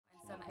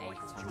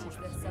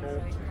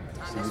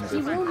Okay,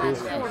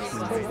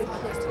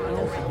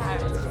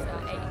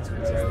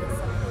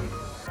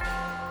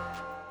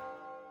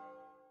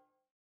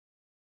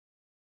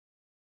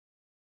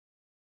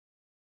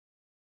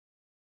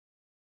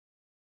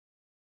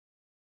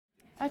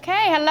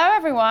 hello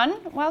everyone.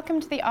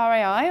 Welcome to the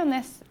RAI on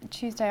this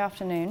Tuesday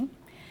afternoon.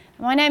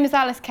 My name is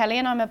Alice Kelly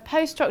and I'm a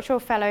postdoctoral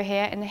fellow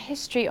here in the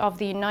history of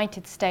the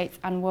United States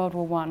and World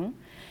War I.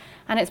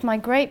 And it's my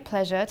great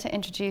pleasure to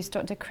introduce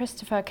Dr.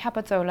 Christopher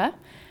Capozzola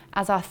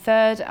as our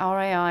third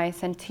RAI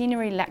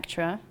Centenary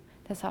Lecturer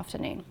this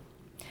afternoon.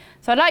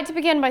 So I'd like to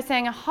begin by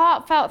saying a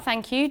heartfelt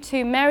thank you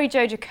to Mary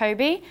Jo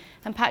Jacoby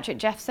and Patrick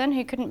Jeffson,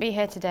 who couldn't be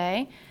here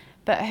today,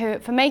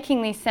 but for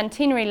making these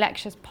centenary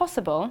lectures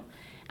possible,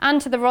 and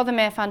to the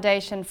Rothermere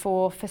Foundation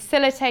for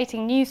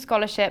facilitating new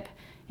scholarship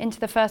into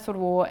the First World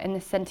War in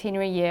the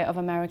centenary year of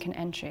American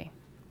entry.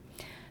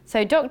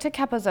 So Dr.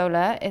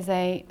 Capozzola is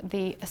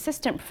the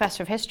Assistant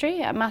Professor of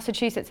History at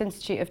Massachusetts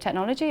Institute of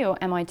Technology, or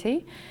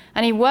MIT,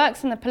 and he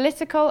works in the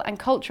political and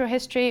cultural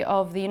history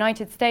of the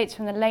United States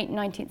from the late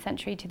 19th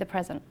century to the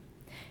present.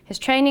 His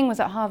training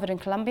was at Harvard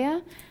and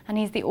Columbia, and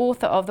he's the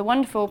author of the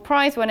wonderful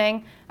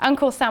prize-winning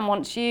Uncle Sam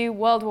Wants You,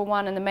 World War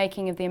I and the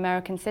Making of the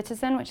American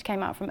Citizen, which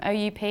came out from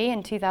OUP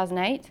in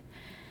 2008.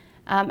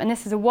 And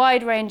this is a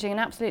wide-ranging and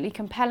absolutely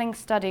compelling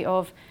study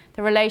of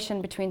the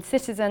relation between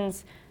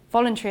citizens,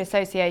 voluntary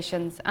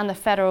associations, and the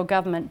federal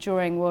government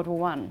during World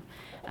War I.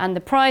 And the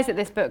prize that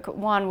this book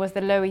won was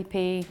the Loie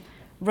P.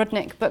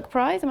 Rudnick Book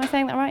Prize, am I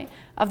saying that right,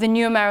 of the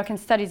New American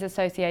Studies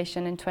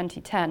Association in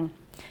 2010.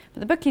 But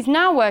the book he's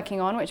now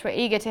working on, which we're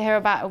eager to hear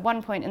about at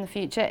one point in the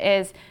future,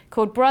 is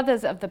called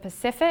Brothers of the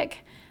Pacific,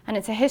 and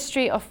it's a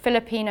history of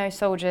Filipino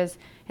soldiers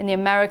in the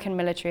American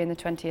military in the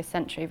 20th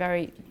century,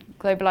 very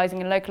globalizing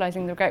and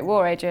localizing the Great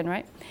War, Adrian,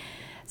 right?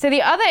 So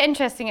the other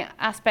interesting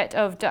aspect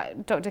of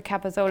Dr.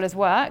 Capozzola's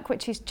work,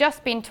 which he's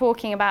just been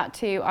talking about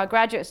to our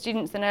graduate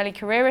students and early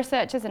career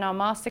researchers in our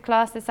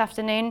masterclass this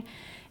afternoon,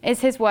 is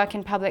his work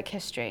in public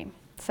history.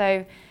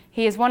 So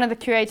he is one of the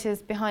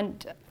curators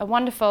behind a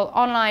wonderful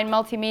online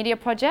multimedia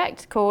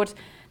project called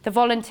The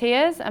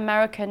Volunteers,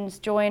 Americans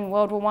Join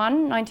World War I,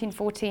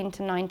 1914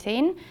 to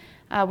 19,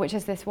 which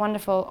is this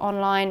wonderful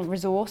online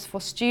resource for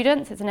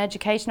students. It's an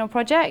educational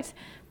project.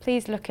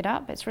 Please look it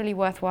up. It's really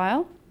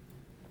worthwhile.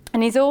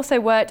 And he's also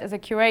worked as a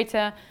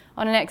curator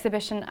on an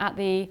exhibition at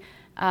the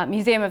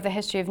Museum of the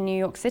History of New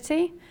York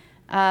City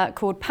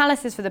called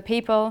Palaces for the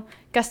People,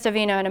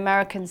 Gustavino and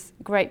Americans'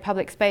 Great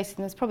Public Space.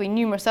 And there's probably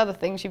numerous other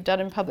things you've done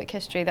in public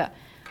history that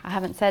I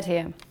haven't said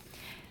here.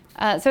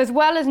 So as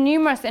well as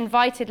numerous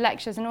invited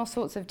lectures in all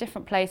sorts of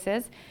different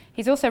places,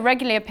 he's also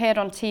regularly appeared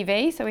on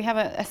TV, so we have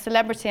a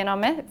celebrity in our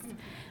midst.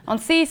 On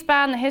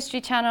C-SPAN, the History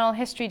Channel,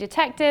 History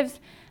Detectives,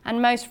 and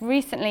most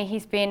recently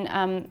he's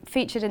been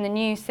featured in the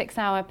new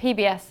 6-hour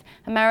PBS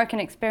American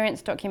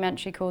Experience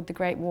documentary called The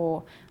Great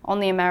War, on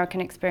the American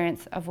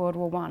experience of World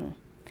War I.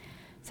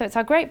 So it's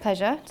our great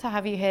pleasure to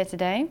have you here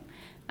today.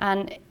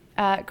 And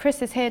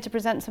Chris is here to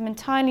present some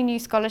entirely new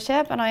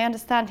scholarship, and I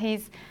understand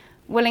he's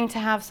willing to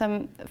have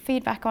some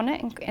feedback on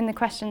it in the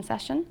question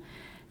session.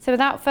 So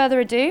without further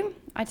ado,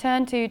 I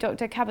turn to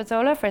Dr.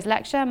 Capozzola for his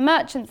lecture,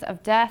 Merchants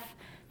of Death,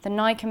 the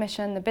Nye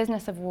Commission, the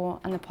Business of War,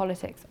 and the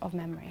Politics of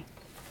Memory.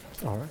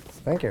 All right,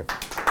 thank you.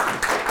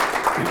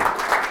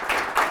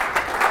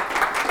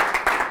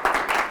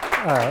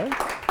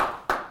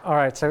 All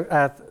right, so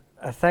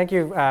thank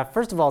you,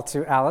 first of all,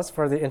 to Alice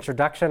for the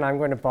introduction. I'm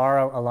going to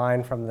borrow a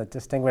line from the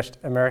distinguished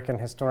American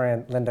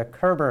historian Linda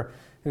Kerber,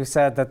 who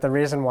said that the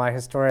reason why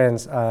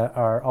historians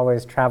are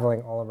always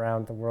traveling all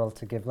around the world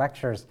to give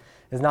lectures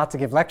is not to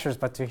give lectures,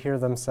 but to hear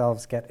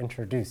themselves get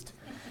introduced.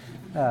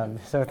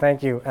 So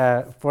thank you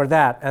for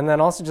that. And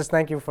then also just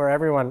thank you for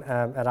everyone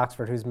at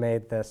Oxford who's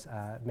made this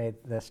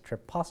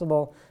trip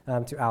possible,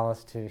 to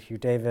Alice, to Hugh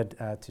David,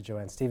 to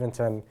Joanne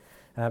Stevenson,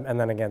 and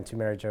then again to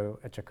Mary Jo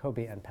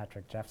Jacoby and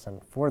Patrick Jeffson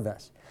for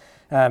this.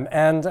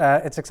 And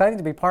it's exciting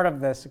to be part of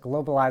this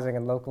Globalizing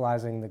and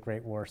Localizing the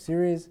Great War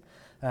series.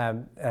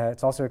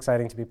 It's also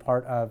exciting to be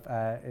part of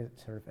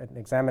sort of an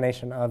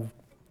examination of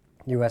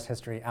U.S.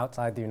 history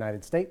outside the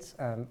United States,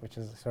 which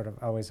is sort of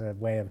always a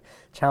way of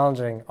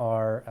challenging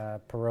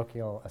our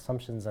parochial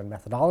assumptions and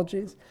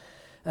methodologies.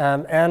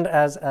 And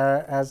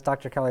as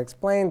Dr. Kelly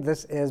explained,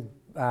 this is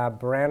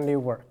brand new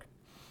work.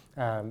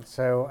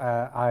 So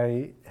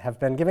I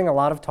have been giving a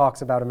lot of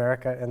talks about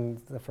America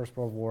in the First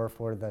World War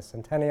for the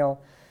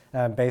centennial,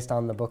 based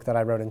on the book that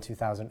I wrote in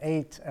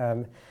 2008.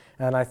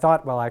 And I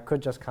thought, well, I could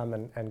just come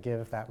and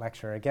give that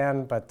lecture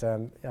again, but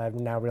I've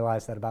now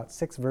realized that about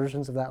 6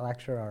 versions of that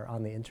lecture are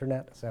on the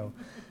internet, so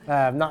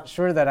I'm not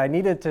sure that I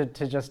needed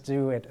to just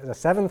do it a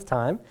 7th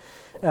time.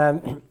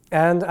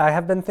 And I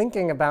have been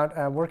thinking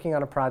about working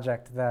on a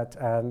project that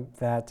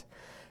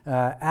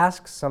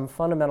asks some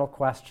fundamental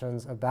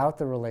questions about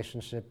the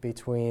relationship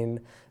between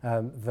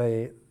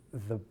the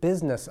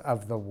business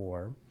of the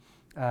war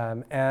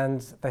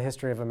and the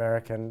history of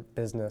American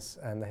business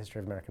and the history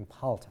of American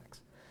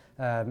politics.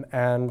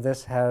 And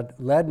this had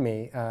led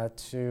me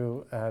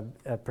to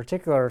a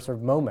particular sort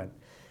of moment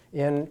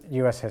in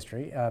U.S.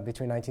 history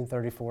between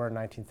 1934 and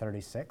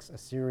 1936, a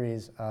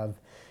series of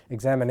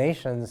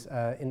examinations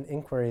in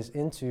inquiries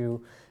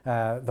into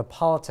the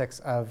politics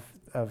of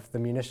the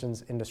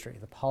munitions industry,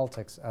 the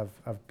politics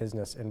of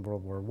business in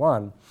World War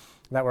I,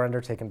 that were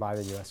undertaken by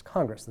the U.S.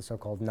 Congress, the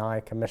so-called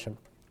Nye Commission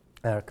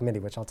committee,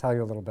 which I'll tell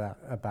you a little bit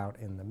about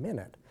in a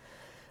minute.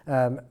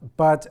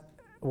 But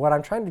what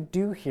I'm trying to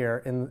do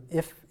here,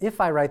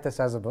 if I write this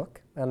as a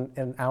book, and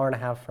an hour and a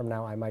half from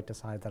now I might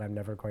decide that I'm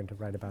never going to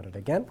write about it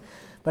again,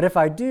 but if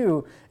I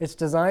do, it's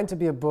designed to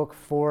be a book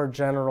for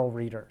general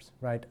readers,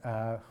 right,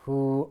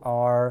 who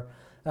are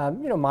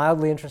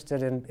mildly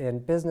interested in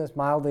business,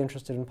 mildly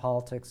interested in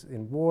politics,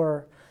 in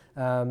war,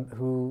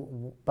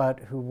 who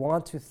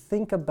want to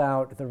think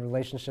about the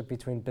relationship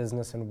between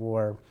business and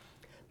war,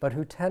 but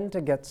who tend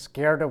to get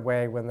scared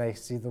away when they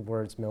see the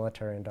words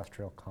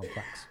military-industrial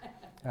complex.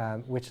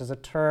 Which is a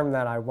term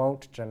that I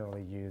won't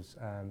generally use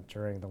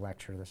during the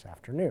lecture this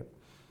afternoon.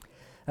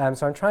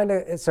 So I'm trying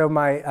to, so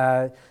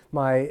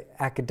my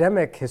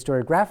academic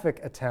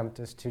historiographic attempt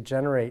is to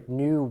generate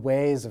new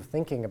ways of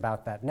thinking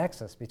about that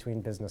nexus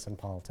between business and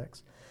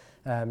politics,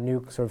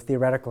 new sort of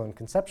theoretical and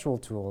conceptual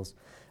tools.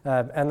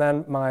 And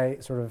then my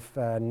sort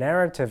of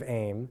narrative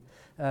aim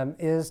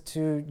is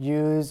to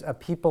use a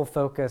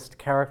people-focused,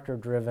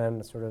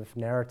 character-driven sort of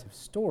narrative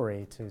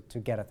story to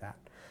get at that.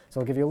 So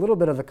I'll give you a little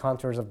bit of the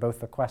contours of both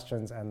the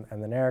questions and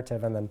the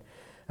narrative, and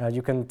then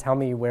you can tell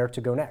me where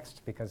to go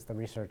next, because the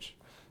research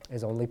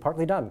is only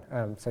partly done.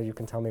 So you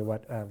can tell me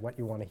what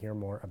you want to hear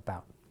more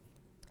about.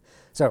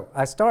 So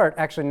I start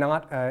actually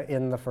not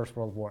in the First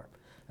World War,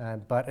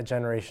 but a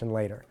generation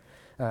later.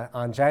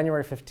 On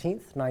January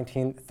 15th,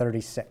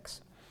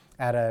 1936,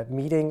 at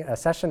a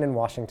session in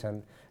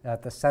Washington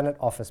at the Senate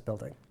Office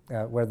Building,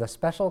 where the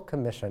Special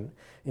Commission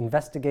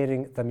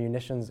investigating the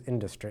munitions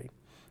industry,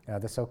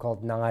 the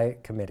so-called Nye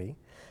Committee,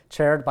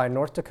 chaired by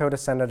North Dakota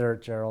Senator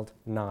Gerald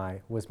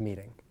Nye, was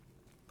meeting.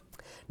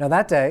 Now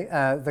that day,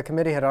 the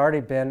committee had already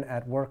been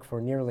at work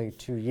for nearly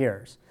 2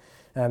 years.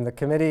 The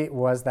committee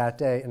was that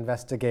day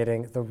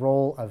investigating the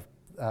role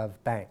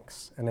of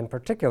banks, and in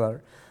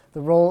particular,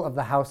 the role of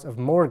the House of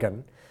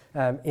Morgan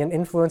in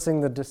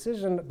influencing the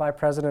decision by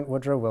President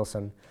Woodrow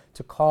Wilson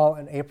to call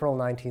in April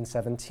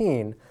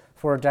 1917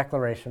 for a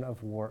declaration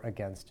of war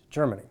against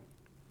Germany.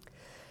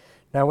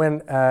 Now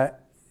when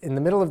in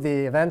the middle of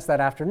the events that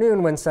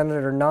afternoon, when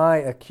Senator Nye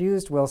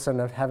accused Wilson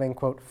of having,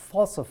 quote,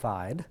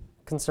 falsified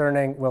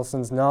concerning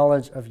Wilson's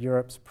knowledge of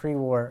Europe's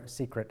pre-war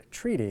secret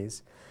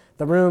treaties,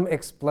 the room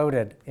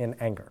exploded in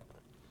anger.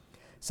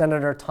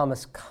 Senator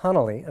Thomas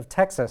Connally of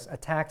Texas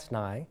attacked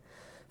Nye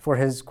for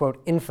his,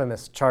 quote,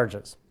 infamous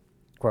charges.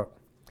 Quote,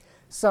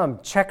 some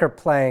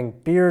checker-playing,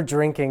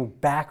 beer-drinking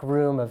back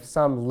room of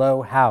some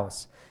low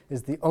house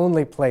is the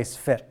only place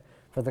fit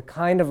for the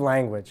kind of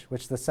language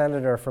which the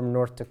senator from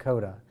North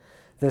Dakota,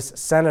 this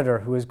senator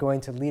who is going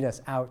to lead us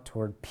out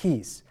toward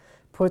peace,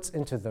 puts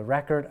into the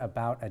record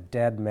about a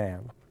dead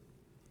man.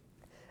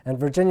 And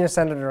Virginia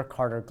Senator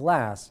Carter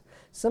Glass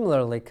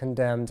similarly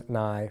condemned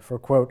Nye for,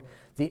 quote,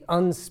 the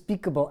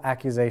unspeakable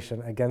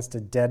accusation against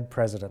a dead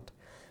president,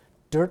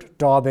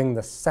 dirt-daubing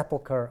the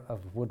sepulcher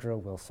of Woodrow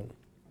Wilson.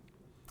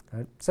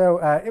 So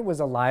it was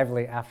a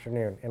lively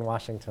afternoon in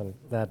Washington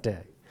that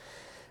day.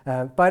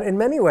 But in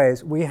many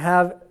ways, we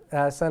have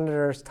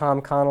Senators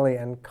Tom Connally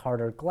and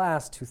Carter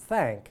Glass to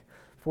thank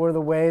for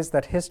the ways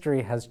that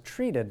history has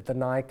treated the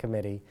Nye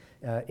Committee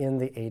in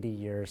the 80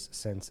 years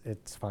since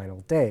its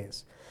final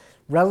days,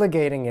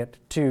 relegating it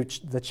to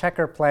the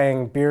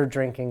checker-playing,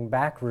 beer-drinking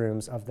back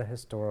rooms of the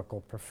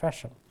historical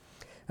profession,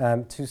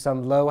 to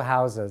some low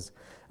houses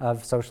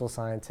of social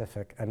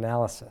scientific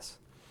analysis.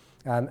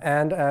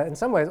 And in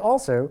some ways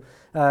also,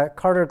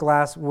 Carter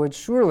Glass would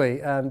surely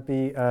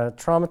be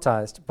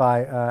traumatized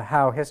by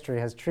how history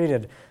has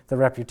treated the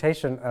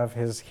reputation of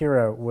his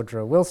hero,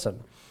 Woodrow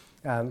Wilson,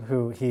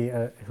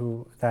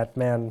 who that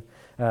man,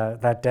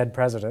 that dead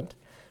president,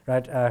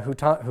 right, who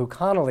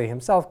Connally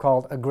himself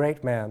called a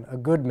great man, a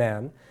good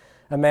man,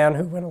 a man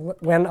who,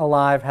 when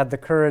alive, had the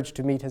courage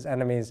to meet his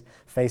enemies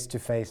face to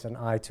face and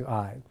eye to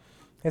eye.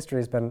 History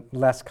has been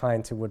less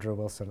kind to Woodrow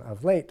Wilson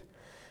of late.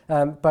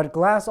 But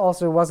Glass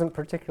also wasn't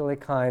particularly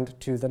kind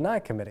to the Nye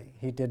Committee.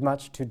 He did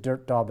much to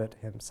dirt-daub it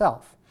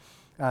himself.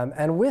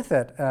 And with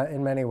it,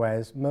 in many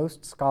ways,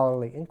 most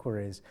scholarly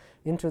inquiries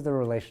into the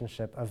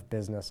relationship of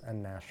business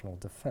and national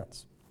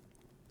defense.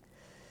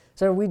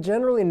 So we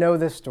generally know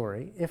this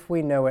story, if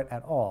we know it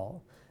at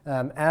all,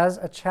 as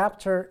a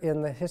chapter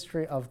in the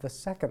history of the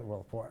Second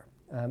World War,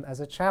 as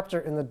a chapter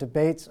in the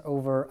debates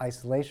over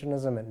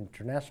isolationism and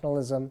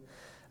internationalism,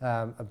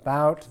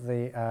 about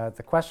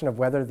the question of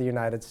whether the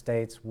United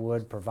States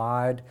would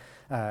provide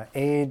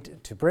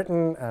aid to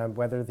Britain,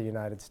 whether the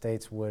United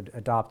States would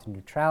adopt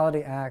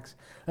neutrality acts.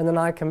 And the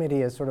Nye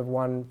Committee is sort of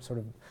one sort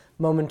of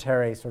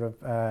momentary sort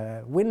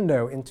of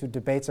window into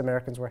debates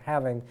Americans were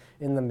having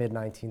in the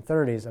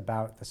mid-1930s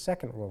about the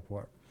Second World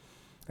War.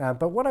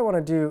 But what I want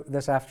to do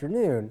this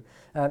afternoon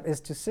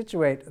is to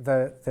situate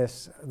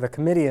the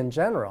committee in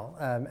general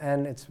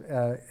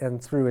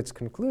and through its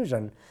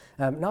conclusion,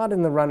 not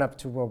in the run-up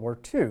to World War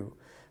II,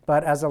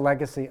 but as a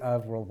legacy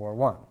of World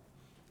War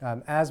I.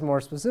 As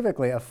more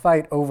specifically, a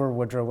fight over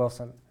Woodrow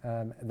Wilson,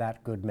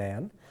 that good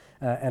man,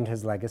 and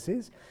his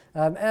legacies,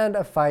 and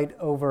a fight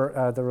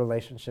over the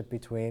relationship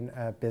between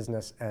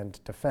business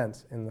and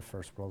defense in the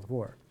First World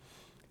War.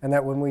 And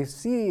that when we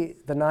see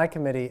the Nye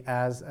Committee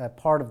as a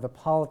part of the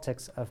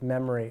politics of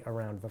memory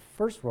around the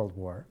First World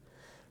War,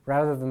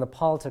 rather than the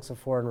politics of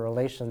foreign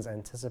relations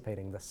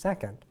anticipating the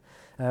Second,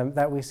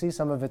 that we see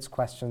some of its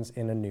questions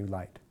in a new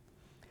light.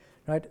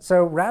 Right?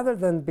 So rather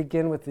than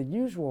begin with the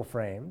usual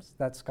frames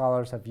that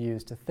scholars have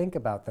used to think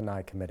about the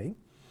Nye Committee,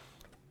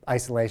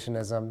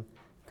 isolationism,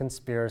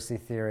 conspiracy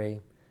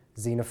theory,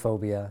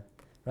 xenophobia,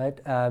 right?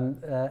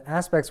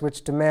 Aspects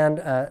which demand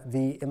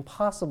the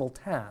impossible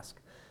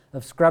task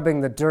of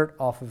scrubbing the dirt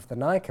off of the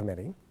Nye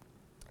Committee,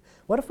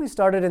 what if we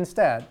started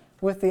instead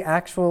with the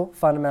actual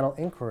fundamental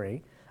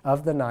inquiry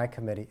of the Nye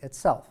Committee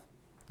itself?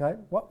 Right?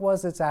 What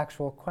was its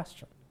actual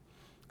question?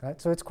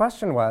 Right? So its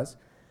question was,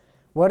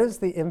 what is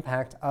the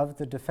impact of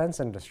the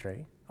defense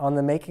industry on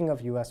the making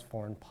of U.S.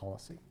 foreign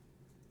policy?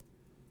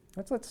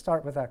 Let's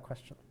start with that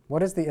question.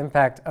 What is the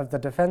impact of the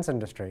defense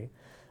industry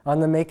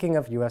on the making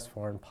of U.S.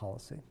 foreign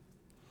policy?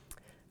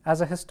 As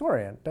a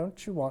historian,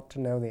 don't you want to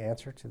know the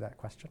answer to that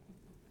question?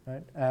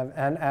 Right?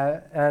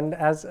 And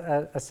as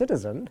a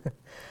citizen,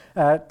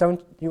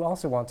 don't you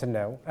also want to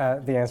know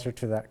the answer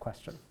to that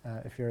question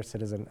if you're a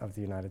citizen of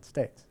the United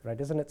States? Right?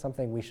 Isn't it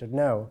something we should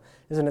know?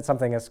 Isn't it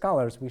something as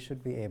scholars we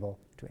should be able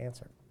to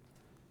answer?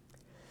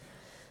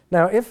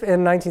 Now, if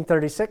in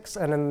 1936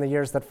 and in the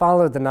years that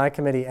followed, the Nye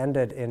Committee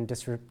ended in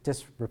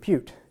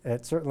disrepute,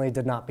 it certainly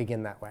did not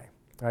begin that way.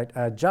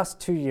 Right? Just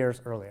 2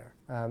 years earlier,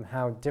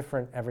 how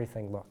different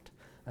everything looked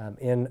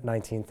in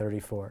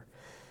 1934.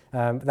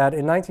 That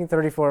in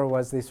 1934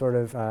 was the sort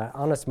of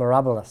annus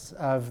mirabilis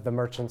of the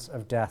Merchants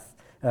of Death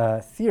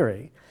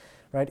theory,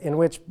 right? In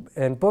which,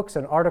 in books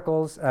and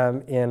articles,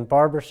 in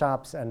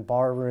barbershops and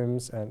bar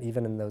rooms,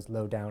 even in those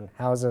low-down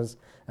houses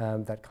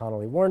that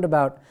Connolly warned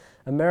about,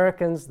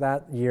 Americans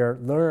that year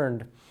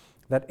learned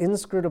that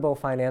inscrutable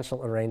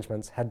financial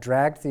arrangements had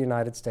dragged the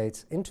United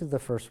States into the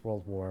First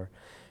World War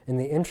in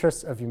the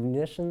interests of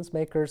munitions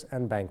makers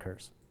and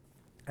bankers,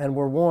 and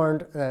were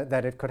warned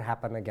that it could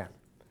happen again.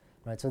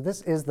 Right, so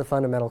this is the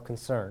fundamental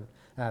concern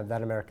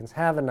that Americans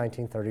have in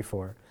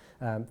 1934,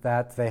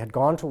 that they had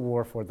gone to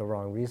war for the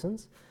wrong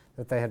reasons,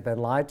 that they had been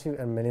lied to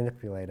and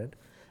manipulated,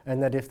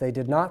 and that if they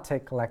did not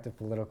take collective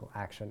political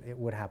action, it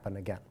would happen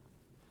again.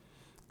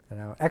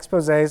 Now,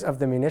 exposés of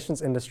the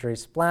munitions industry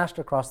splashed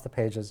across the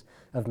pages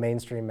of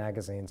mainstream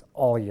magazines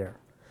all year.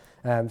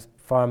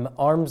 From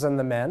Arms and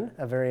the Men,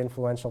 a very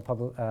influential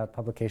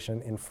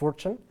publication in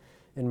Fortune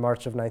in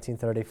March of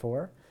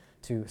 1934,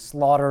 to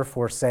Slaughter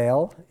for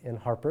Sale in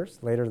Harper's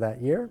later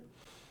that year,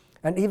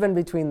 and even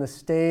between the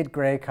staid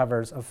gray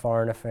covers of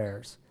Foreign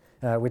Affairs,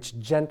 which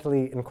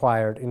gently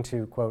inquired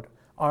into, quote,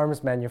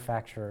 arms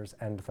manufacturers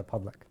and the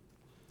public.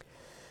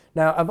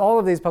 Now, of all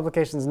of these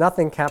publications,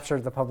 nothing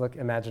captured the public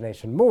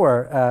imagination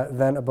more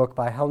than a book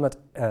by Helmut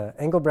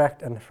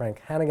Engelbrecht and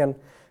Frank Hannigan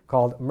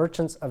called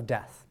Merchants of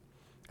Death,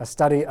 a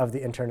study of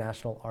the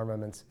international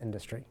armaments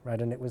industry,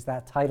 right? And it was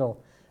that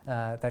title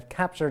that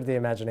captured the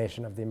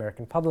imagination of the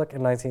American public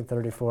in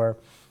 1934.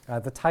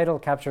 The title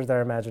captured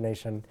their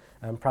imagination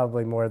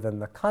probably more than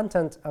the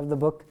content of the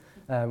book,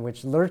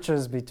 which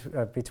lurches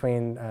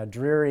between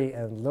dreary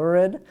and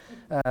lurid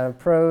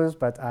prose,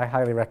 but I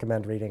highly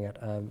recommend reading it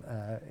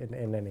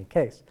in any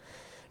case.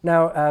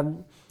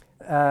 Now,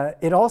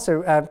 it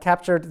also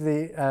captured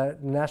the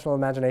national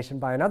imagination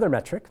by another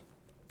metric,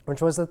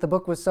 which was that the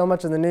book was so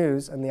much in the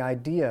news, and the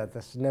idea,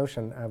 this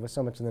notion, was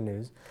so much in the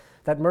news,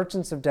 that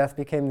Merchants of Death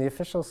became the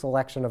official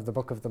selection of the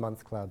Book of the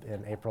Month Club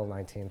in April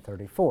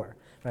 1934.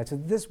 Right? So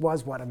this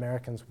was what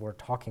Americans were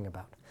talking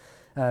about.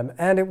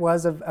 And it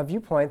was a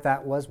viewpoint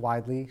that was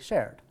widely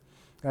shared.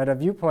 Right? A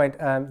viewpoint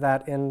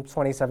that in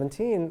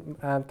 2017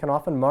 can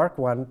often mark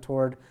one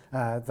toward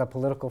the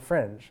political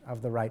fringe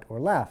of the right or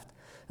left,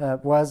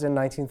 was in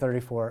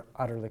 1934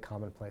 utterly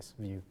commonplace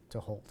view to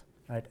hold.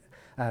 Right?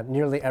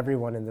 Nearly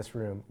everyone in this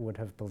room would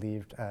have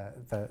believed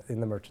in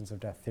the Merchants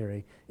of Death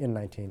theory in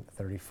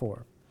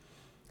 1934.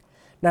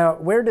 Now,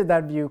 where did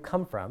that view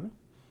come from?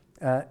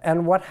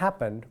 And what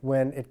happened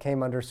when it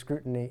came under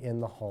scrutiny in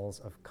the halls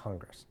of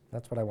Congress?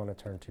 That's what I want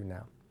to turn to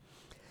now.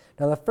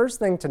 Now, the first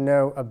thing to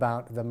know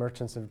about the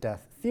Merchants of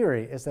Death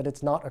theory is that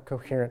it's not a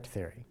coherent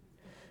theory,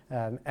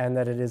 and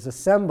that it is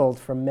assembled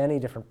from many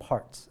different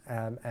parts.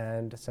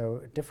 And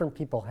so different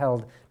people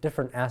held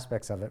different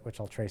aspects of it, which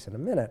I'll trace in a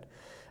minute.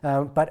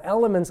 But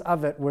elements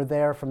of it were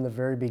there from the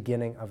very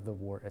beginning of the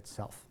war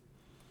itself.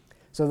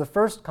 So the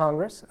first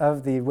Congress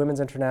of the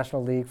Women's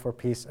International League for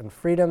Peace and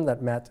Freedom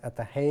that met at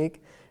The Hague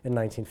in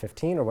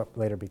 1915, or what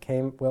later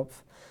became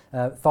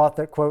WILPF, thought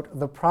that, quote,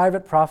 the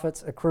private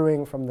profits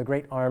accruing from the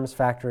great arms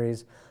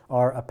factories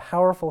are a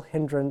powerful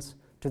hindrance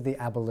to the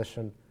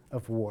abolition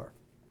of war.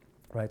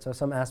 right? So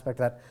some aspect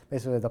that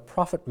basically the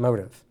profit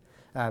motive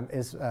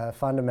is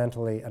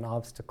fundamentally an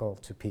obstacle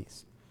to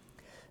peace.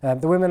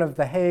 The women of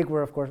The Hague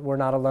were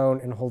not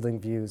alone in holding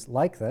views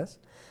like this.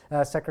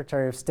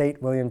 Secretary of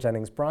State William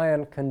Jennings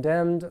Bryan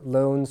condemned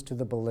loans to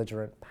the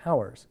belligerent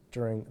powers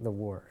during the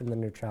war, in the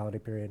neutrality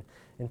period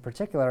in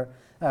particular,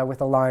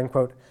 with a line,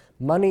 quote,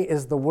 "Money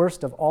is the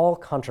worst of all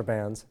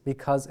contrabands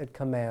because it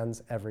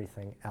commands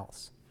everything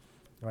else."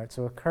 Right,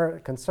 so a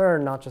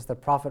concern not just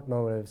that profit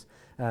motives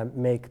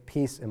make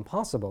peace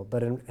impossible,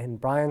 but in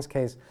Bryan's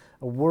case,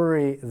 a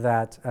worry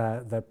that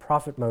the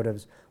profit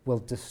motives will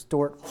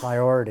distort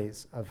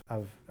priorities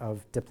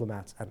of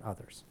diplomats and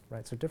others.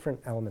 Right, so different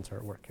elements are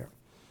at work here.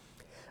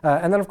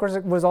 And then, of course,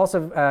 it was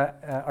also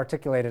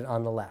articulated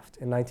on the left.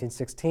 In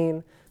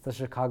 1916, the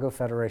Chicago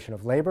Federation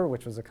of Labor,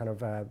 which was a kind of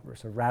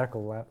sort of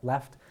radical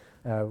left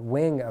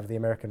wing of the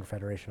American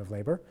Federation of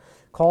Labor,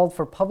 called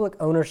for public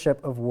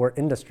ownership of war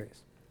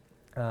industries.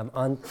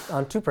 On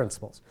two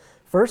principles.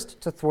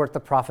 First, to thwart the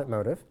profit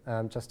motive,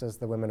 just as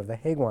the women of The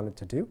Hague wanted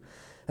to do.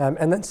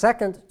 And then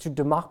second, to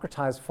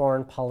democratize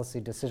foreign policy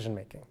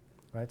decision-making.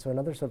 Right? So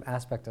another sort of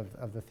aspect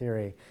of the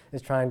theory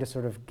is trying to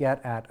sort of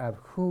get at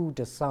who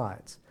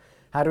decides.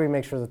 How do we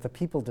make sure that the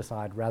people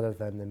decide rather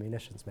than the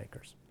munitions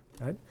makers?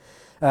 Right?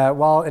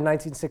 While in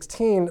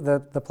 1916,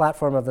 the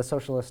platform of the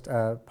Socialist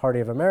Party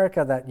of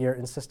America that year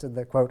insisted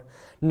that, quote,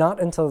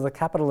 "Not until the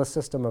capitalist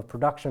system of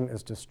production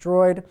is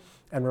destroyed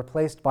and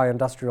replaced by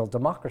industrial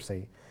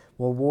democracy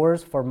will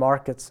wars for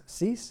markets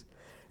cease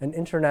and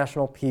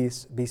international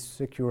peace be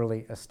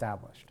securely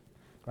established."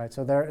 Right?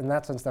 So in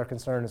that sense, their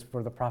concern is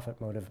for the profit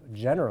motive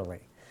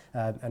generally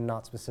and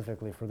not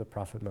specifically for the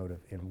profit motive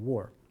in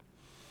war.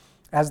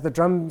 As the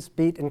drums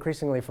beat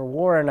increasingly for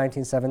war in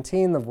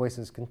 1917, the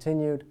voices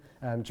continued.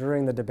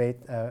 During the debate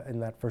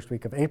in that first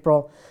week of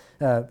April,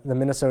 the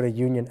Minnesota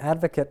Union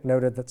Advocate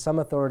noted that some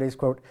authorities,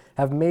 quote,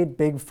 "have made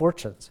big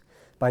fortunes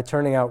by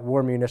turning out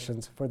war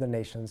munitions for the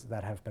nations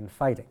that have been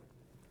fighting."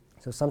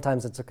 So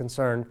sometimes it's a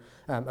concern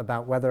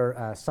about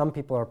whether some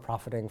people are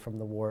profiting from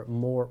the war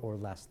more or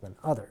less than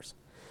others.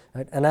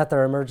 Right? And at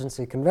their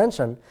emergency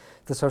convention,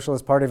 the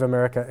Socialist Party of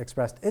America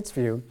expressed its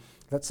view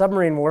that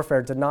submarine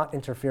warfare did not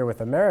interfere with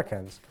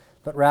Americans,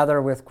 but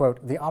rather with,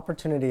 quote, "the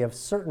opportunity of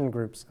certain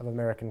groups of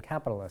American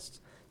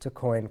capitalists to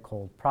coin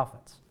cold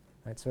profits."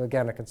 Right? So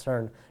again, a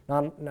concern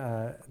not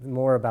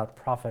more about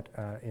profit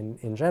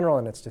in general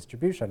and its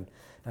distribution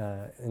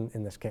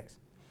in this case.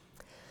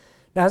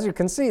 Now, as you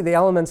can see, the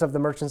elements of the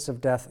Merchants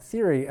of Death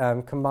theory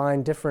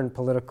combine different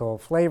political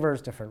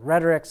flavors, different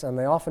rhetorics, and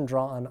they often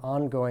draw on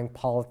ongoing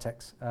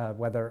politics,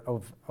 whether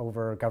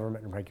over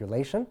government and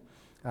regulation,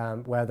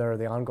 whether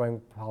the ongoing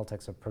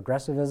politics of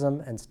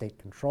progressivism and state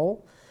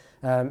control,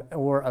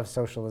 or of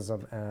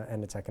socialism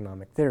and its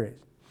economic theories.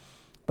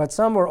 But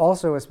some were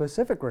also a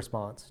specific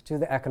response to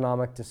the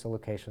economic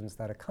dislocations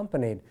that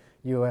accompanied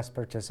U.S.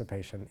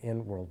 participation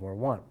in World War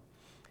I.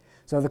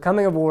 So the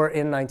coming of war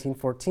in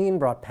 1914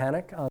 brought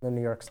panic on the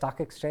New York Stock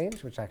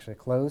Exchange, which actually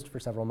closed for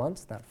several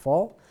months that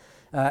fall,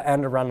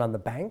 and a run on the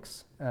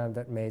banks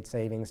that made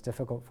savings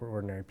difficult for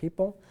ordinary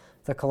people.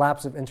 The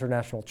collapse of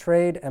international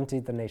trade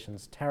emptied the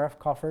nation's tariff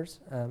coffers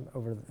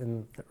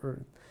in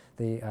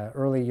the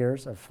early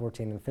years of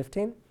 14 and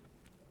 15.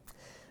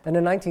 And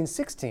in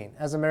 1916,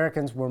 as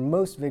Americans were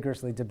most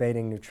vigorously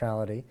debating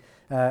neutrality,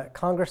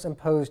 Congress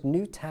imposed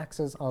new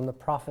taxes on the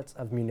profits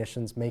of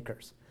munitions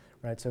makers.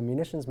 Right? So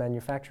munitions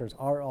manufacturers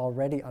are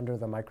already under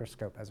the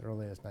microscope as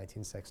early as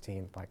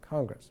 1916 by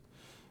Congress.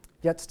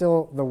 Yet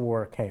still the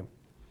war came.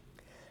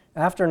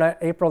 After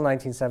April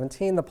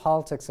 1917, the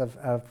politics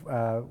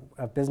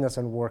of business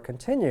and war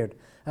continued,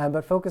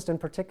 but focused in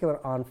particular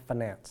on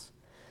finance.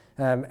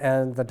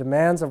 And the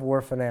demands of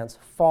war finance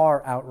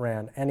far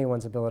outran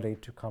anyone's ability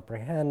to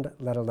comprehend,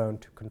 let alone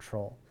to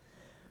control.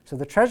 So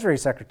the Treasury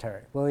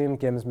Secretary, William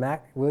Gibbs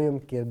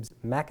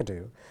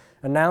McAdoo,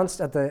 announced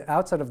at the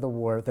outset of the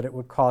war that it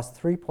would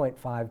cost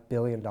 $3.5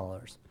 billion.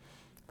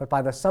 But by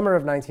the summer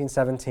of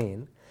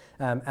 1917,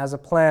 as a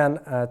plan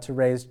to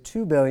raise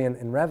 $2 billion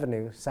in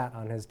revenue sat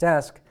on his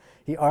desk,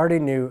 he already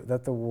knew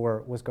that the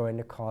war was going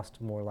to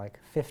cost more like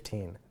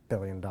 $15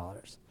 billion.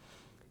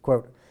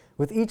 Quote,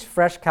 "With each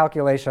fresh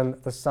calculation,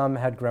 the sum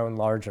had grown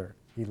larger,"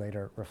 he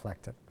later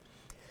reflected.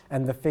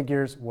 And the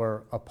figures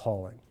were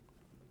appalling.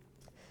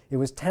 It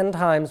was 10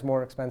 times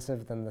more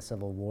expensive than the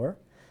Civil War,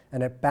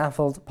 and it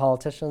baffled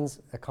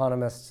politicians,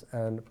 economists,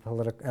 and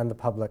the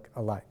public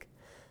alike.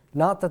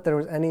 Not that there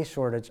was any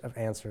shortage of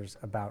answers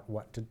about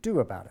what to do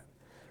about it.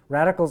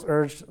 Radicals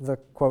urged the,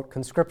 quote,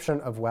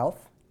 "conscription of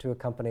wealth" to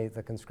accompany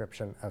the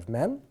conscription of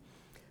men.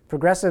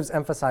 Progressives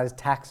emphasized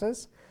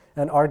taxes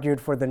and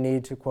argued for the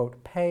need to,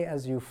 quote, "pay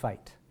as you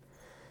fight."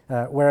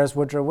 Whereas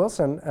Woodrow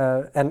Wilson,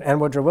 and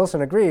Woodrow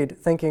Wilson agreed,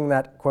 thinking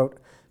that, quote,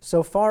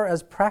 "so far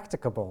as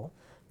practicable,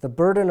 the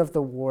burden of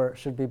the war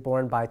should be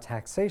borne by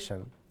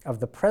taxation of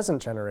the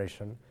present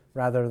generation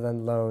rather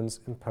than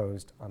loans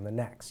imposed on the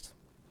next."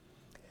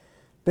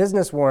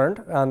 Business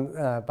warned,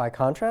 by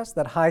contrast,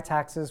 that high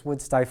taxes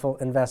would stifle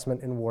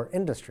investment in war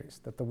industries,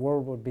 that the war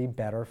would be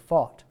better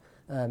fought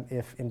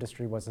if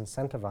industry was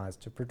incentivized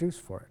to produce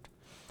for it,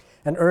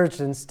 and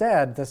urged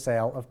instead the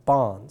sale of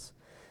bonds,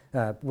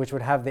 which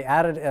would have the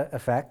added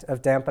effect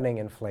of dampening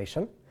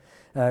inflation,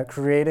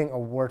 creating a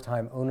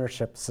wartime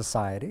ownership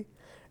society,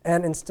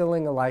 and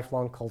instilling a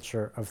lifelong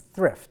culture of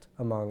thrift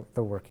among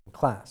the working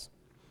class.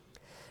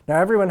 Now,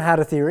 everyone had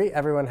a theory,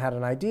 everyone had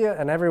an idea,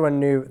 and everyone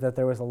knew that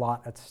there was a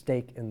lot at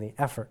stake in the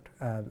effort,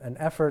 an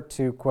effort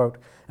to, quote,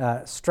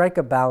 strike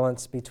a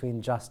balance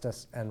between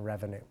justice and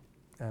revenue,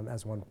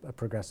 as one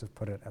progressive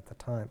put it at the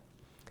time.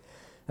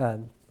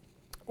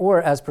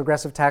 Or as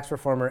progressive tax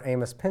reformer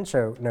Amos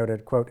Pinchot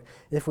noted, quote,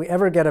 if we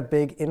ever get a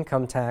big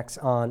income tax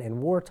on in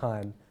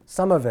wartime,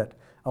 some of it,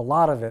 a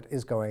lot of it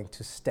is going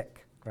to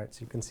stick, right?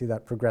 So you can see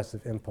that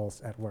progressive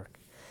impulse at work.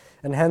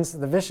 And hence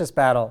the vicious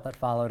battle that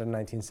followed in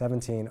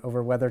 1917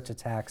 over whether to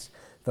tax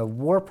the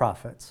war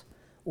profits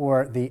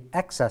or the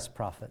excess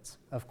profits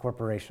of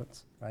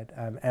corporations, right?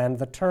 And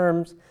the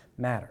terms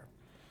matter,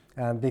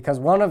 because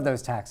one of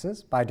those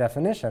taxes, by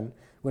definition,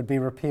 would be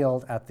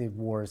repealed at the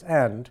war's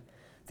end.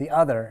 The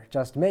other,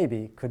 just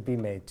maybe, could be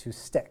made to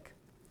stick,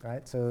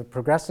 right? So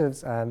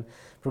progressives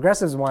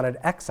wanted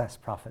excess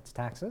profits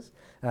taxes,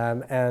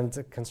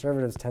 and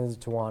conservatives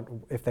tended to want,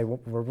 if they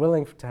were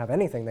willing to have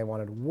anything, they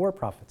wanted war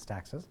profits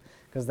taxes,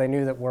 because they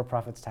knew that war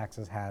profits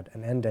taxes had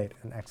an end date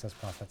and excess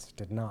profits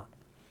did not.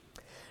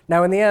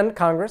 Now, in the end,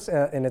 Congress,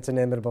 in its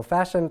inimitable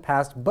fashion,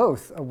 passed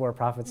both a war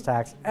profits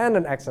tax and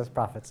an excess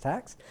profits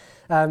tax,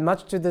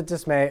 much to the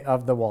dismay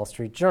of the Wall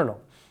Street Journal,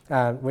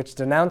 which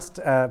denounced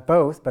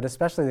both, but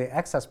especially the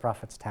excess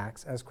profits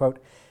tax, as, quote,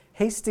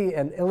 hasty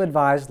and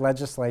ill-advised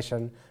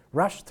legislation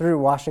rushed through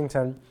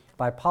Washington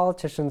by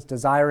politicians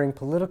desiring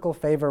political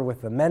favor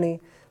with the many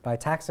by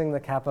taxing the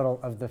capital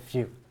of the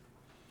few.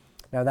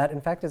 Now, that, in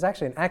fact, is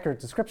actually an accurate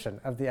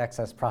description of the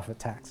excess profit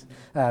tax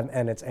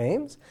and its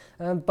aims,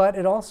 but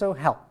it also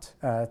helped,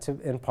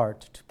 in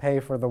part, to pay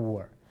for the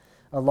war,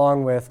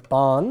 along with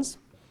bonds,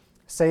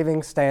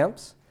 savings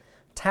stamps,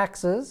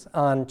 taxes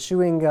on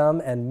chewing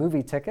gum and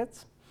movie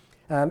tickets,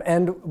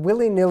 and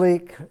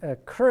willy-nilly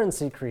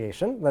currency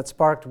creation that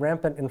sparked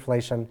rampant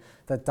inflation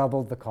that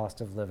doubled the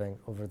cost of living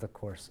over the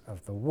course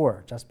of the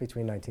war, just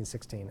between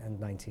 1916 and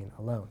 19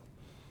 alone.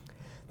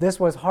 This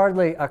was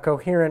hardly a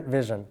coherent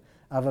vision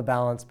of a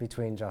balance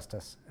between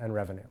justice and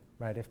revenue,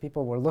 right? If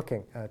people were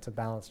looking to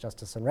balance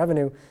justice and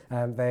revenue,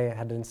 they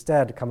had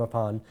instead come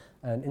upon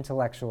an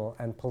intellectual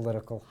and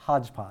political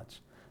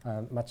hodgepodge,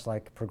 much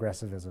like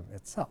progressivism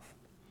itself.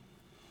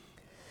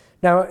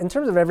 Now, in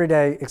terms of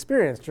everyday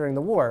experience during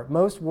the war,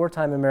 most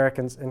wartime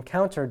Americans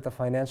encountered the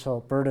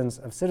financial burdens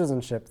of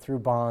citizenship through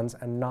bonds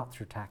and not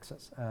through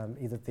taxes,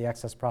 either the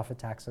excess profit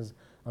taxes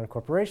on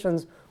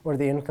corporations or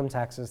the income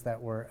taxes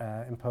that were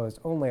imposed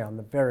only on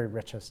the very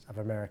richest of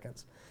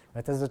Americans.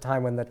 Right? This is a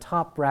time when the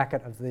top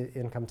bracket of the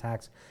income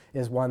tax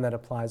is one that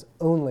applies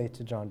only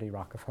to John D.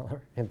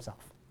 Rockefeller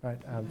himself. Right?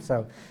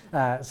 So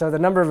the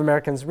number of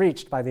Americans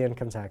reached by the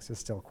income tax is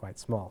still quite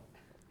small.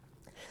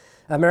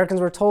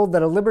 Americans were told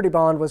that a Liberty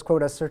Bond was,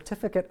 quote, a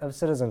certificate of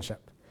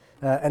citizenship,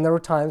 and there were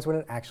times when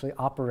it actually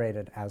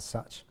operated as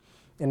such.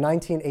 In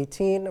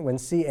 1918, when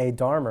C.A.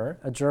 Darmer,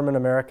 a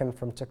German-American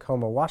from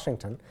Tacoma,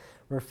 Washington,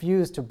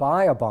 refused to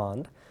buy a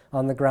bond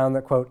on the ground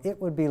that, quote, it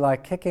would be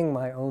like kicking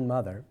my own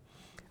mother,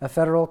 a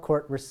federal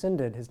court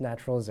rescinded his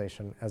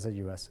naturalization as a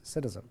U.S.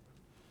 citizen.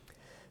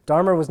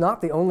 Darmer was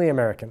not the only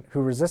American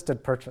who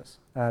resisted purchase,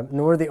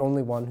 nor the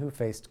only one who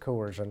faced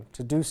coercion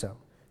to do so.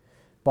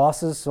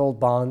 Bosses sold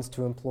bonds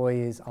to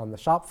employees on the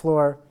shop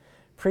floor.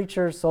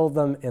 Preachers sold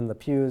them in the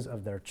pews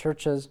of their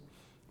churches.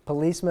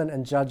 Policemen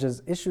and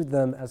judges issued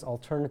them as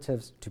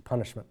alternatives to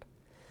punishment.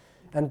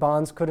 And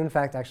bonds could, in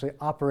fact, actually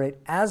operate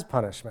as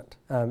punishment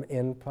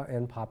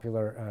in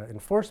popular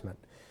enforcement,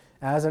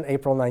 as in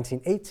April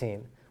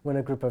 1918, when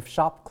a group of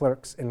shop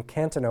clerks in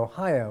Canton,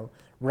 Ohio,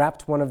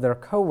 wrapped one of their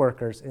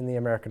co-workers in the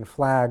American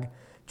flag,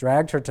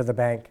 dragged her to the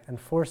bank, and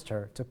forced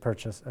her to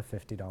purchase a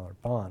 $50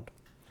 bond.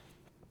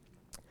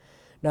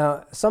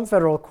 Now, some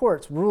federal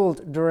courts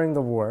ruled during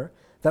the war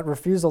that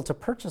refusal to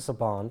purchase a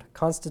bond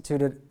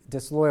constituted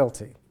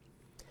disloyalty.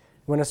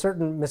 When a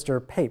certain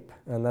Mr. Pape,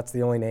 and that's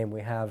the only name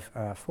we have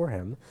for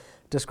him,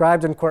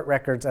 described in court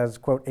records as,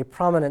 quote, a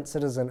prominent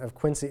citizen of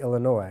Quincy,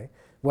 Illinois,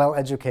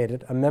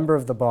 well-educated, a member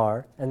of the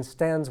bar, and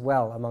stands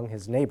well among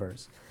his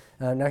neighbors.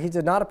 Now, he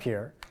did not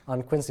appear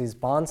on Quincy's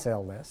bond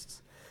sale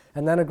lists,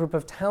 and then a group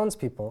of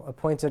townspeople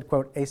appointed,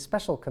 quote, a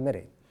special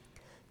committee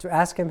to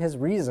ask him his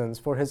reasons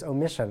for his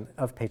omission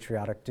of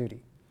patriotic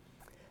duty.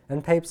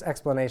 And Pape's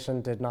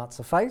explanation did not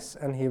suffice,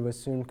 and he was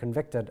soon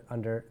convicted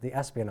under the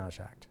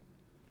Espionage Act.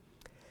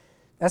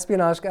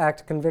 Espionage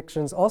Act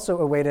convictions also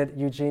awaited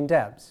Eugene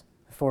Debs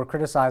for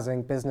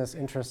criticizing business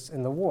interests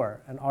in the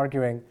war and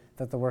arguing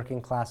that the working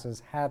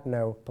classes had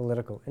no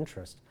political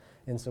interest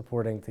in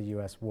supporting the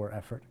U.S. war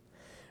effort.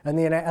 And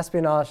the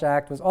Espionage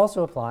Act was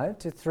also applied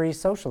to 3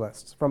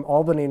 socialists from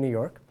Albany, New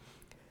York.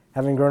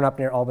 Having grown up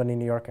near Albany,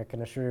 New York, I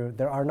can assure you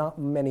there are not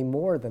many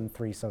more than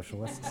 3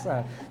 socialists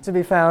to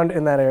be found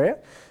in that area.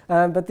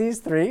 But these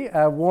 3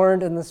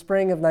 warned in the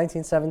spring of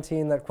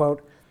 1917 that,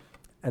 quote,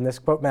 and this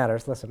quote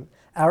matters, listen,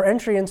 "Our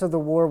entry into the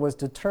war was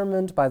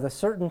determined by the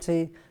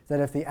certainty that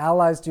if the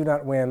Allies do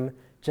not win,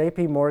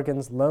 J.P.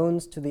 Morgan's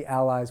loans to the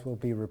Allies will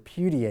be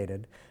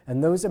repudiated,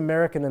 and those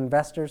American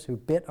investors who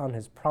bit on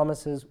his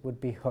promises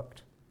would be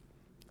hooked."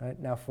 Right?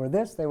 Now, for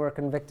this, they were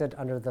convicted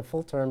under the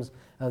full terms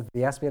of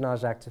the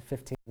Espionage Act to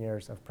 15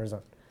 years of prison,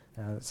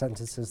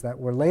 sentences that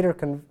were later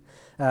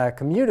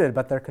commuted,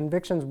 but their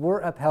convictions were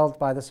upheld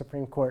by the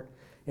Supreme Court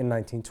in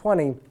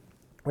 1920,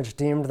 which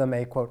deemed them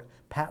a, quote,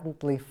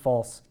 patently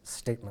false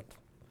statement.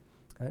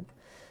 Right?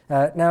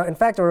 Now, in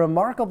fact, a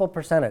remarkable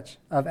percentage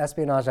of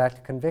Espionage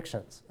Act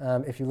convictions,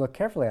 if you look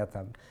carefully at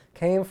them,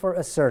 came for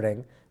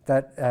asserting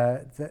that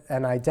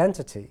an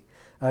identity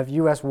of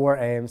U.S. war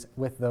aims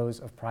with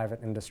those of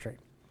private industry,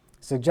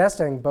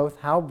 suggesting both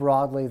how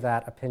broadly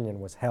that opinion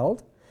was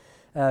held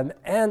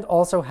and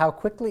also how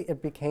quickly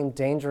it became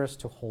dangerous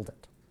to hold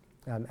it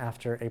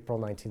after April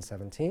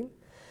 1917,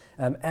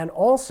 and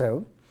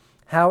also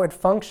how it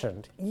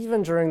functioned,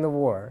 even during the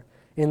war,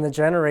 in the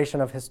generation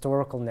of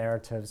historical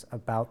narratives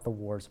about the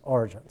war's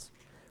origins.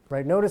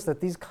 Right? Notice that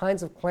these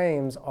kinds of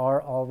claims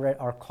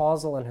are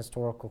causal and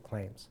historical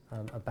claims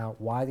about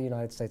why the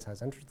United States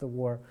has entered the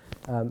war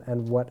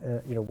and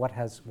what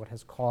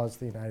has caused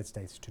the United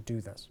States to do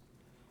this.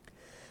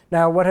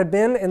 Now, what had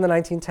been in the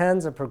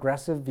 1910s a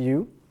progressive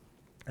view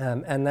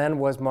and then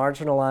was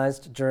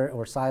marginalized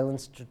or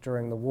silenced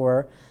during the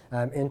war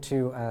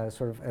into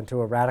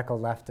a radical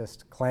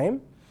leftist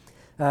claim,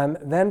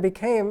 then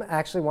became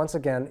actually once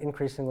again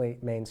increasingly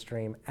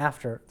mainstream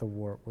after the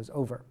war was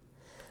over.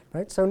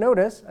 Right? So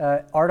notice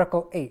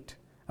Article 8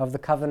 of the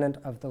Covenant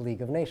of the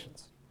League of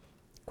Nations.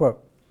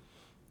 Quote,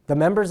 "The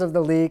members of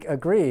the League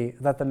agree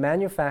that the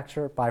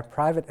manufacture by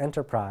private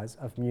enterprise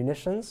of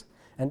munitions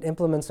and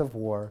implements of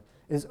war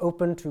is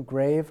open to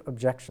grave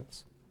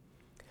objections.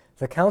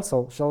 The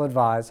Council shall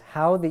advise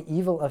how the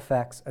evil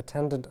effects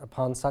attendant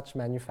upon such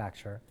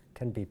manufacture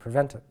can be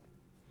prevented."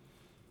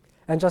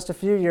 And just a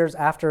few years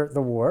after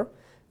the war,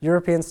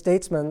 European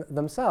statesmen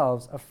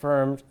themselves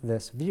affirmed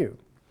this view.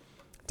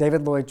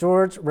 David Lloyd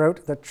George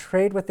wrote that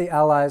trade with the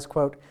Allies,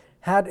 quote,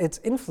 "had its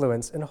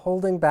influence in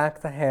holding back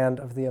the hand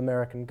of the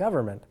American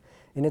government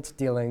in its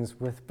dealings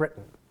with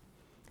Britain."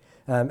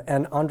 And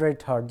André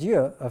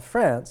Tardieu of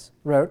France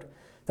wrote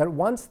that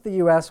once the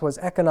U.S. was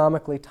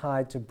economically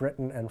tied to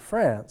Britain and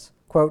France,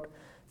 quote,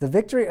 "the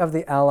victory of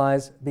the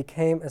Allies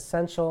became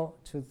essential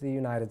to the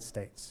United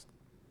States."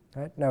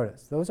 Right?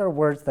 Notice, those are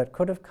words that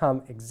could have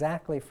come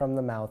exactly from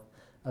the mouth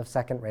of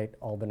second-rate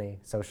Albany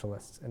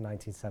socialists in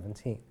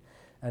 1917.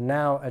 And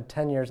now,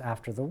 10 years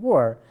after the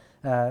war,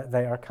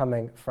 they are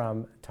coming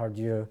from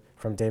Tardieu,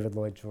 from David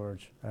Lloyd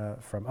George,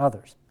 from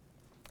others.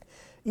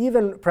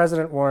 Even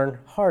President Warren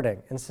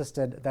Harding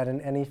insisted that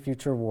in any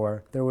future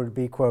war there would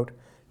be, quote,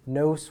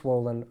 "no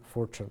swollen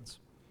fortunes."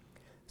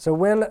 So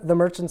when The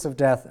Merchants of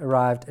Death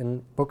arrived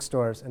in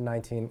bookstores in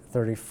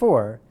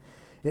 1934,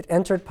 it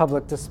entered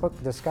public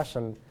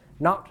discussion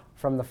not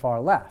from the far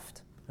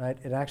left, right?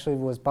 It actually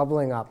was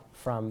bubbling up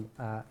from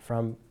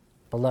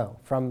below,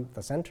 from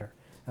the center,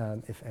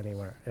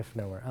 if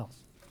nowhere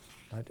else.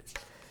 Right?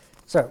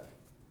 So,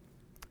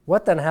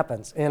 what then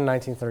happens in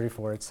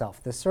 1934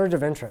 itself? This surge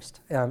of interest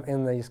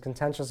in these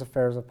contentious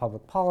affairs of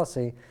public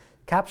policy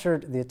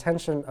captured the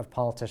attention of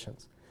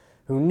politicians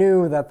who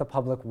knew that the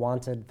public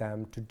wanted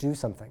them to do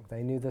something.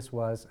 They knew this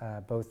was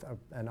both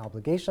an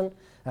obligation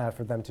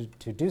for them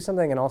to do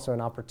something and also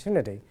an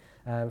opportunity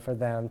for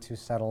them to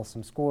settle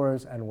some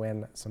scores and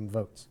win some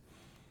votes.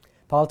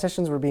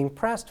 Politicians were being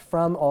pressed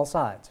from all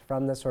sides,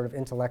 from this sort of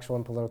intellectual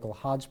and political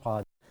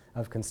hodgepodge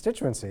of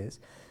constituencies,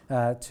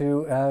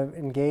 to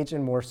engage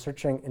in more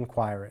searching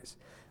inquiries.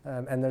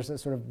 And there's a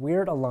sort of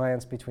weird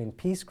alliance between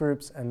peace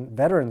groups and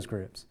veterans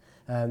groups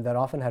that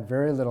often had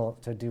very little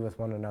to do with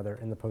one another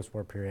in the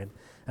post-war period,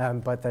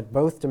 but that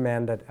both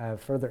demanded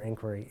further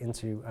inquiry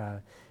into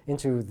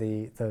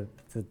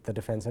the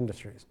defense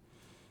industries.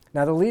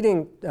 Now, the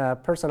leading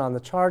person on the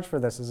charge for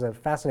this is a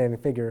fascinating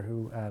figure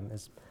who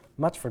is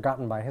much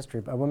forgotten by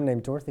history, a woman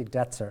named Dorothy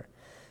Detzer,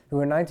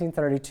 who in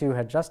 1932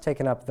 had just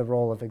taken up the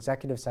role of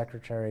executive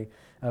secretary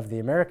of the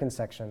American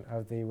section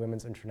of the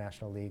Women's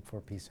International League for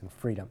Peace and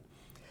Freedom.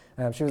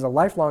 She was a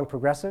lifelong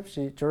progressive.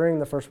 During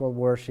the First World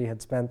War, she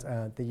had spent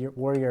the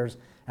war years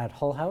at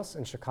Hull House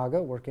in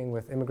Chicago, working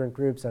with immigrant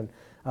groups and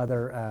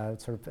other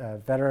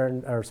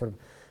veteran or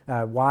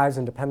wives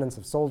and dependents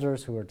of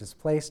soldiers who were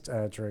displaced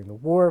during the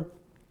war.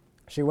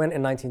 She went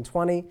in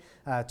 1920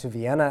 to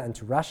Vienna and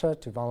to Russia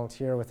to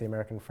volunteer with the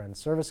American Friends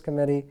Service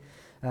Committee.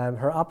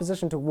 Her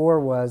opposition to war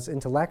was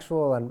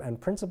intellectual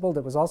and principled.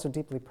 It was also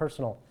deeply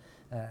personal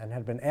and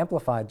had been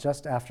amplified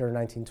just after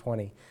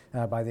 1920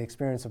 by the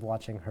experience of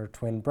watching her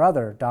twin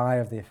brother die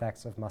of the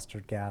effects of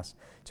mustard gas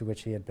to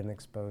which he had been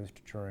exposed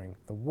during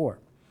the war.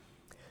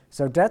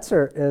 So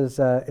Detzer is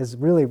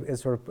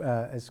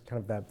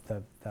kind of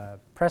the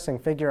pressing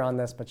figure on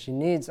this, but she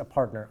needs a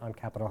partner on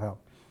Capitol Hill.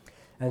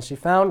 And she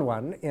found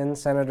one in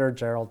Senator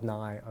Gerald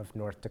Nye of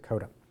North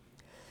Dakota.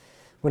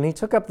 When he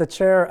took up the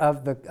chair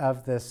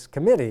of this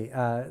committee,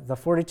 the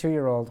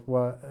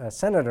 42-year-old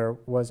senator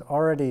was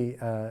already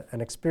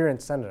an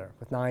experienced senator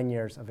with 9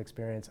 years of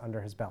experience under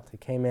his belt. He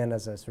came in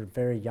as a sort of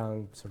very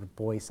young sort of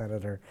boy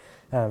senator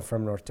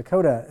from North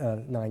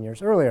Dakota 9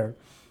 years earlier.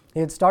 He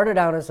had started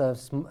out as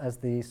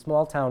the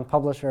small-town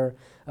publisher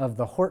of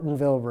the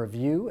Hortonville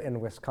Review in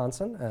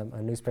Wisconsin,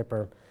 a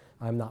newspaper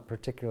I'm not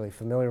particularly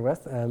familiar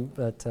with,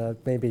 but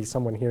maybe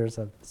someone here is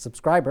a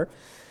subscriber.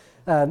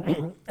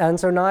 And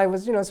so Nye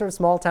was, sort of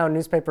small-town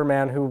newspaper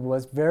man who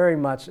was very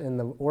much in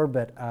the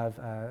orbit of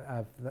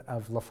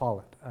La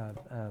Follette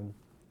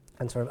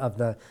and sort of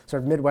the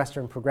sort of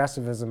Midwestern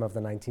progressivism of the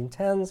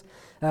 1910s,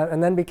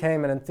 and then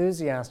became an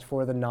enthusiast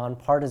for the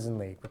Nonpartisan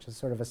League, which is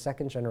sort of a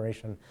second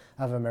generation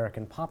of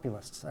American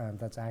populists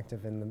that's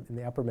active in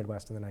the upper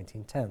Midwest in the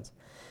 1910s.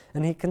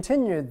 And he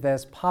continued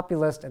this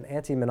populist and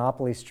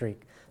anti-monopoly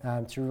streak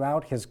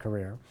throughout his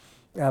career.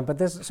 But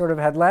this sort of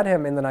had led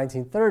him in the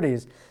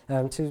 1930s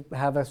to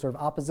have a sort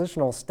of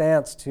oppositional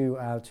stance to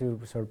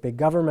sort of big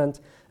government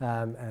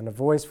and a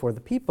voice for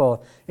the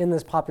people in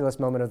this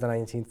populist moment of the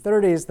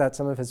 1930s that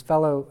some of his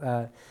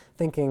fellow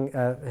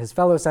his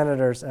fellow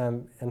senators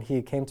and he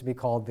came to be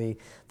called the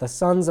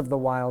sons of the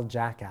wild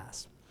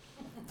jackass.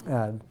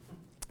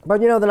 But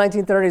the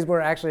 1930s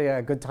were actually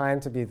a good time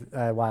to be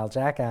a wild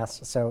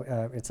jackass,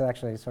 so it's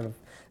actually sort of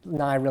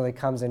Nye really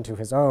comes into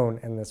his own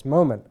in this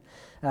moment.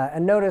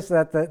 And notice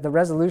that the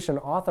resolution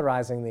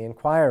authorizing the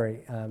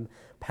inquiry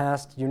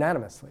passed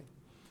unanimously.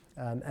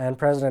 And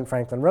President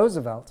Franklin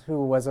Roosevelt,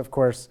 who was, of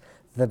course,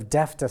 the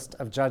deftest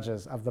of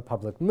judges of the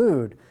public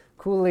mood,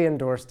 coolly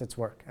endorsed its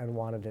work and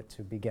wanted it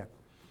to begin,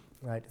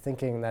 right?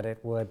 Thinking that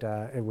it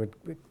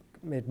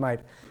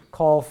might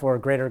call for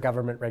greater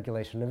government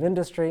regulation of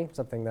industry,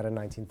 something that in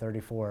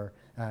 1934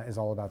 is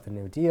all about the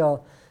New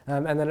Deal,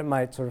 and then it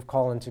might sort of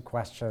call into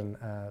question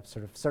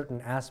sort of certain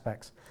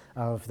aspects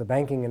of the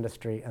banking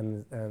industry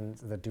and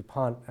the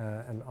DuPont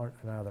and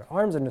other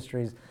arms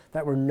industries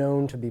that were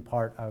known to be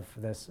part of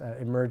this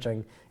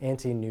emerging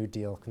anti-New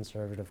Deal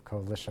conservative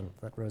coalition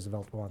that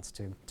Roosevelt wants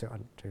to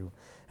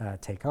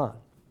take on.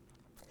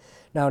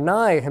 Now,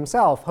 Nye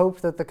himself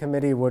hoped that the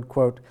committee would,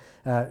 quote,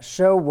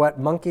 show what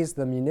monkeys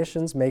the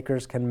munitions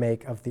makers can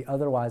make of the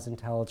otherwise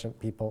intelligent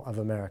people of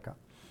America.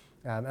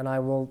 And I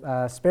will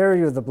spare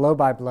you the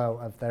blow-by-blow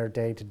of their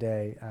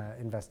day-to-day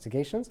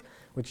investigations,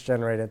 which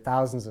generated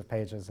thousands of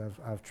pages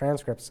of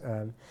transcripts.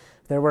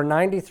 There were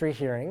 93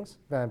 hearings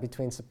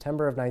between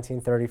September of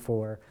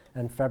 1934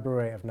 and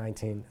February of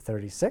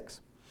 1936.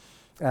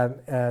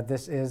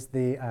 This is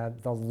the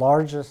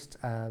largest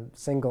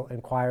single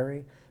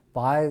inquiry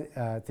by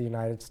the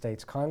United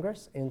States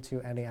Congress into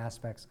any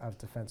aspects of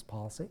defense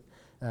policy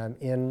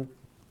in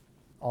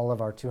all of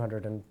our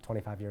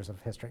 225 years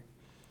of history.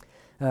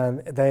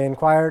 They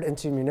inquired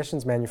into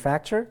munitions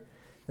manufacture,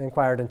 they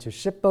inquired into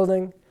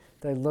shipbuilding,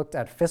 they looked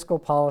at fiscal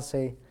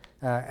policy,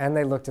 and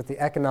they looked at the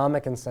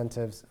economic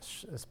incentives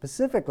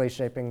specifically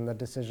shaping the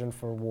decision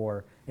for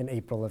war in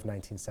April of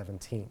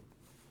 1917.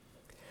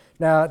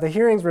 Now, the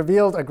hearings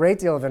revealed a great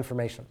deal of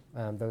information,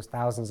 those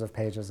thousands of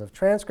pages of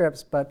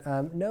transcripts, but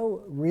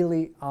no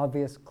really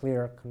obvious,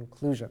 clear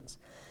conclusions.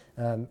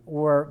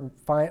 Or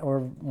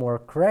more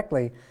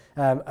correctly,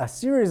 a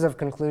series of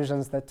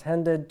conclusions that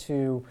tended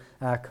to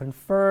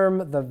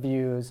confirm the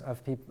views of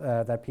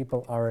that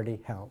people already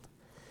held.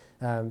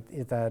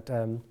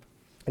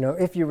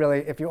 If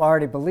you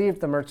already believed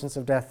the Merchants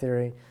of Death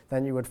theory,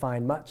 then you would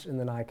find much in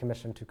the Nye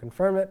Commission to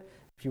confirm it.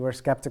 If you were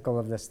skeptical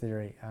of this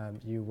theory,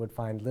 you would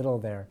find little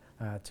there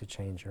to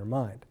change your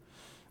mind.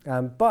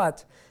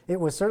 But it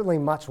was certainly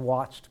much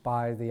watched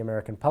by the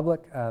American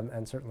public,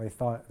 and certainly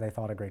they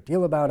thought a great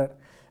deal about it.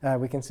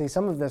 We can see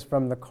some of this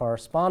from the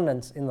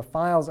correspondence in the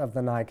files of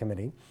the Nye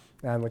Committee,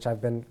 which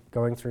I've been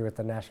going through at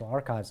the National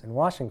Archives in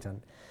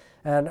Washington.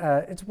 And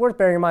it's worth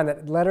bearing in mind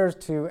that letters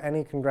to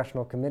any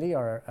congressional committee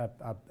are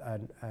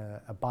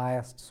a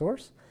biased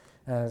source.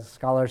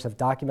 Scholars have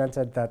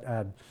documented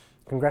that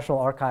Congressional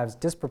Archives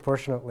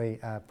disproportionately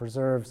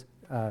preserves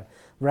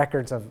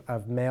records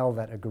of mail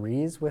that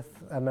agrees with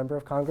a member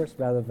of Congress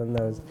rather than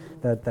those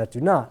that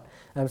do not.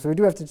 So we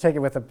do have to take it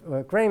with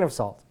a grain of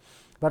salt.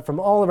 But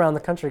from all around the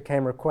country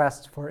came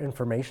requests for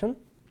information.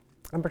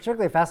 I'm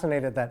particularly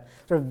fascinated that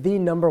sort of the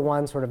number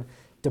one sort of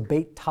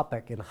debate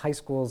topic in high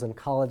schools and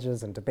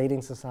colleges and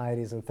debating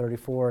societies in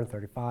 34 and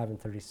 35 and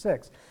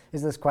 36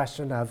 is this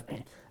question of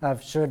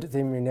should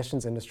the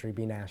munitions industry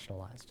be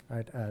nationalized,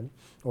 right?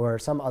 Or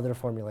some other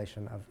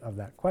formulation of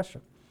that question.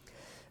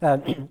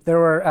 There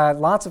were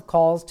lots of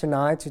calls to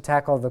Nye to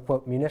tackle the,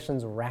 quote,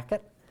 munitions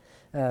racket,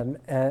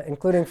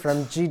 including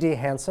from G.D.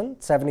 Hansen,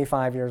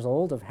 75 years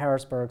old, of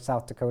Harrisburg,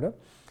 South Dakota,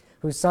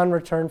 whose son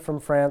returned from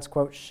France,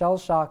 quote,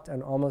 shell-shocked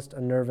and almost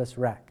a nervous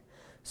wreck.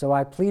 So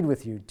I plead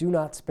with you, do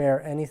not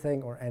spare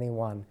anything or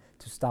anyone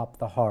to stop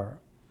the horror.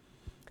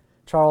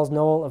 Charles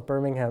Knoll of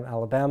Birmingham,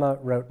 Alabama,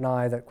 wrote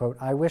Nye that, quote,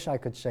 I wish I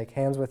could shake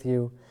hands with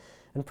you.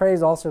 And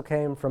praise also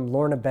came from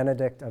Lorna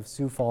Benedict of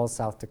Sioux Falls,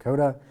 South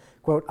Dakota.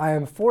 Quote, I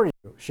am for you,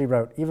 she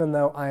wrote, even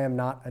though I am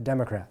not a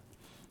Democrat.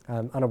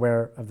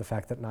 unaware of the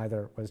fact that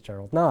neither was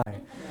Gerald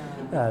Nye.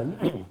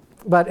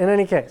 But in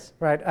any case,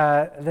 right,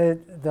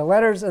 the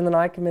letters in the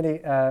Nye Committee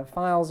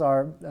files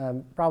are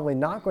probably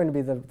not going to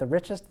be the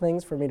richest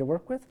things for me to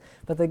work with,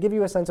 but they give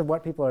you a sense of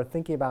what people are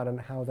thinking about and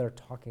how they're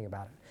talking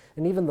about it.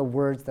 And even the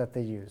words that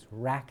they use,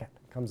 racket,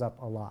 comes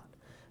up a lot,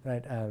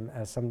 right,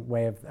 as some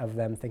way of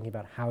them thinking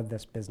about how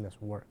this business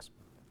works.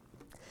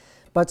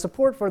 But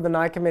support for the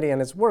Nye Committee and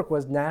its work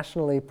was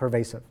nationally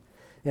pervasive.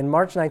 In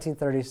March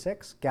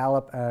 1936,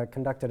 Gallup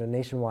conducted a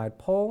nationwide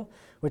poll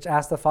which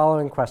asked the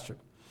following question: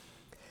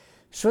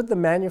 should the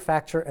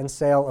manufacture and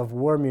sale of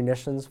war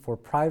munitions for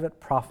private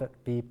profit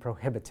be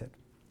prohibited?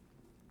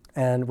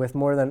 And with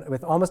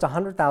almost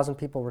 100,000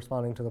 people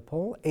responding to the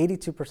poll,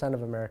 82%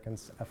 of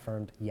Americans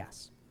affirmed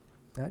yes.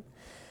 Right?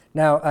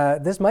 Now,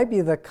 this might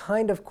be the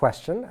kind of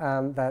question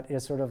that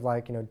is sort of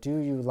like, do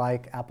you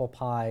like apple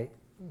pie,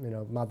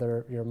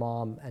 mother, your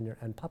mom,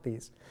 and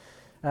puppies?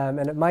 And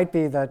it might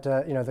be that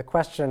the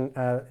question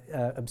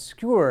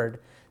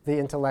obscured the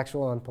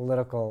intellectual and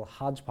political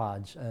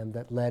hodgepodge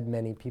that led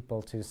many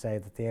people to say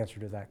that the answer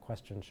to that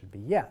question should be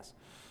yes.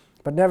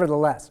 But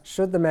nevertheless,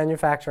 should the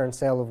manufacture and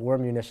sale of war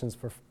munitions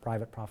for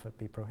private profit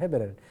be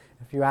prohibited?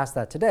 If you ask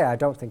that today, I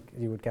don't think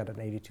you would get an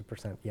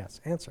 82%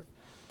 yes answer.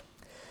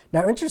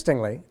 Now,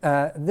 interestingly,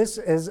 this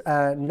is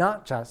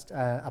not just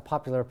a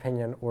popular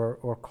opinion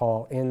or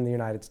call in the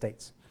United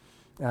States.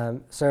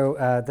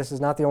 So this is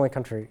not the only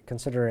country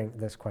considering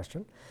this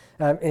question.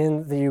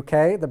 In the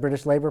UK, the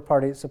British Labour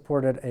Party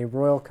supported a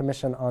royal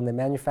commission on the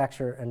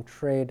manufacture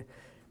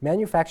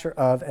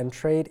of and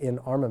trade in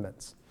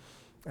armaments,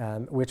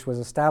 which was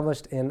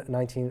established in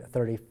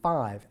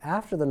 1935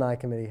 after the Nye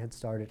Committee had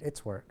started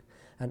its work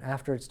and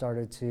after it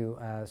started to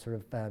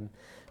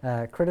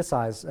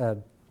criticize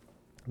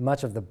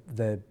much of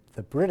the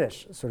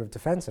British sort of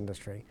defense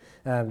industry.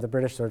 The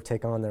British sort of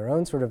take on their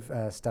own sort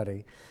of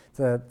study.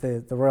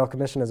 The Royal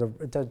Commission is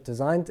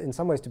designed in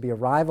some ways to be a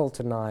rival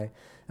to Nye,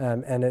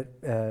 and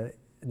it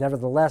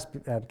nevertheless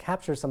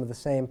captures some of the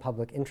same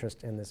public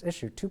interest in this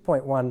issue.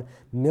 2.1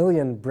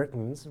 million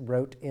Britons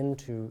wrote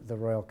into the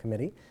Royal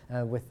Committee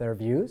with their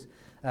views.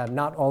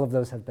 Not all of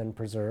those have been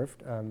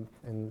preserved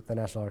in the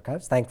National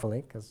Archives,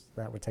 thankfully, because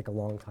that would take a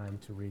long time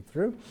to read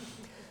through.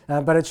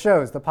 But it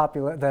shows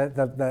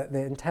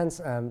the intense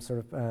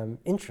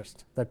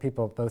interest that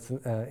people both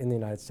in the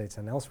United States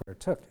and elsewhere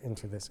took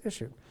into this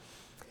issue.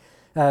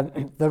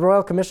 The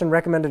Royal Commission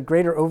recommended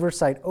greater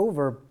oversight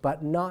over,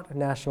 but not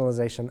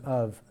nationalization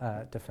of,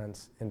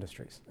 defense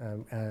industries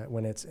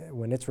when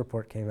its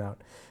report came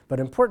out. But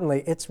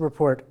importantly, its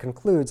report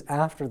concludes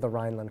after the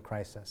Rhineland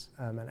crisis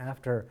and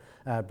after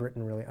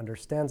Britain really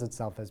understands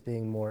itself as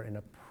being more in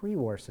a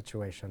pre-war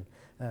situation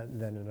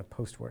than in a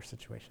post-war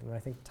situation. And I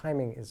think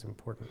timing is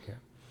important here.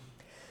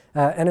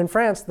 And in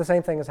France, the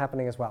same thing is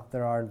happening as well.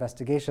 There are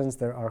investigations,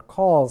 there are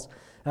calls.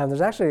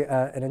 There's actually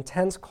an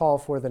intense call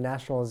for the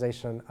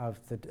nationalization of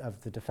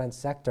the defense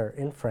sector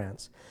in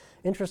France,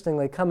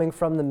 interestingly coming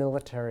from the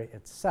military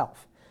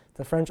itself.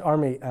 The French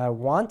army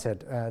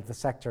wanted the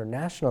sector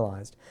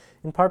nationalized,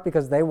 in part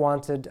because they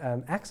wanted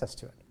access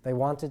to it. They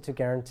wanted to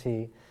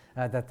guarantee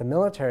that the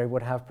military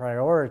would have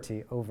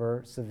priority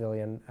over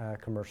civilian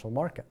commercial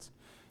markets.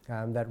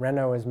 That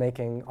Renault is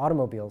making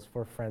automobiles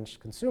for French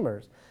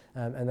consumers,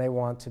 and they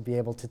want to be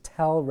able to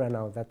tell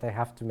Renault that they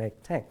have to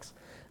make tanks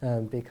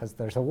because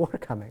there's a war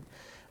coming.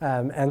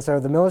 And so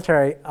the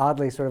military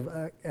oddly sort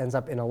of ends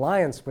up in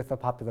alliance with the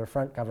Popular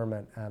Front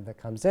government that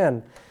comes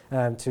in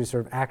to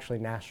sort of actually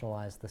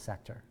nationalize the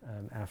sector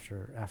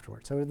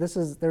afterwards. So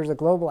there's a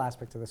global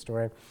aspect to the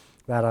story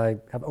that I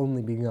have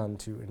only begun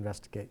to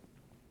investigate.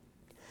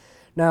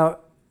 Now,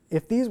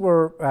 if these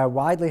were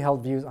widely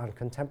held views on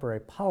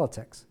contemporary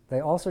politics, they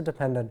also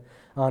depended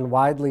on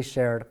widely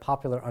shared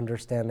popular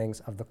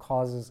understandings of the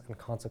causes and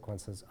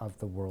consequences of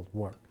the World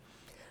War.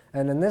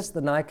 And in this,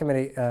 the Nye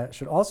Committee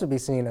should also be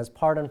seen as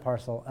part and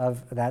parcel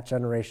of that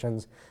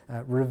generation's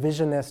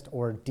revisionist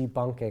or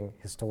debunking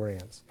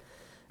historians.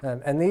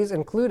 And these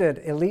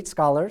included elite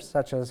scholars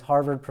such as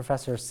Harvard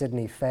professor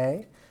Sidney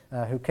Fay,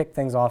 who kicked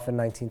things off in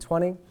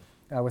 1920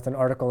 with an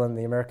article in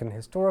the American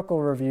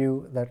Historical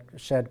Review that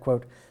shed,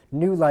 quote,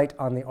 new light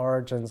on the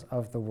origins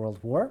of the World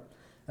War,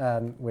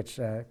 which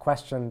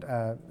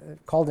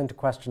called into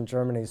question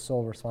Germany's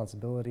sole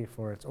responsibility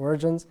for its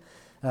origins.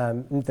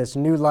 This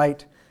new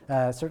light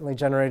certainly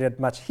generated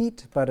much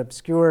heat, but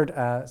obscured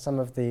some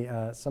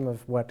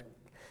of what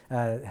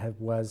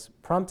was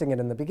prompting it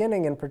in the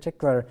beginning, in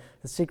particular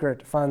the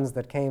secret funds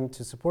that came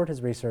to support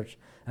his research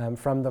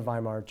from the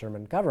Weimar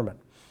German government,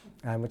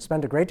 which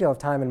spent a great deal of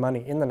time and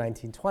money in the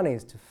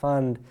 1920s to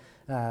fund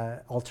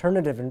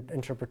alternative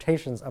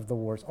interpretations of the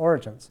war's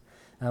origins,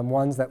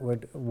 ones that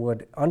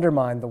would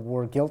undermine the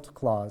war guilt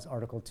clause,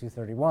 Article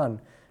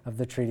 231 of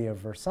the Treaty of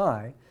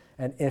Versailles,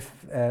 and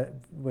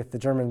with the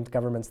German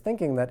government's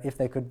thinking that if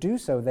they could do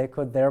so, they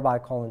could thereby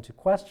call into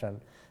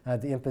question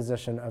the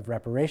imposition of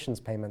reparations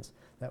payments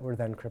that were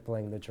then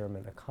crippling the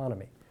German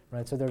economy.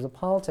 Right? So there's a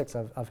politics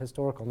of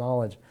historical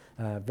knowledge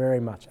very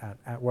much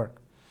at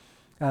work.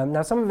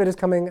 Now, some of it is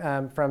coming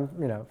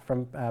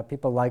from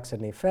people like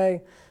Sidney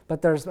Fay,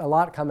 but there's a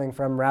lot coming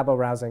from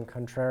rabble-rousing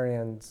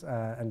contrarians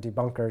and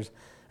debunkers,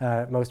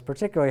 most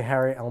particularly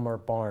Harry Elmer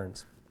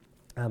Barnes,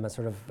 a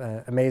sort of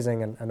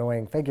amazing and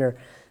annoying figure,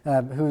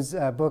 whose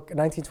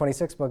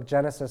 1926 book,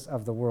 Genesis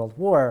of the World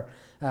War,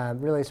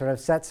 really sort of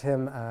sets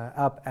him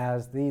up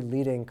as the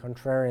leading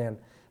contrarian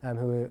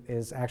who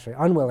is actually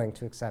unwilling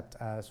to accept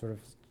sort of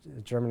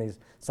Germany's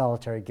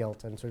solitary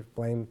guilt and sort of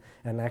blame,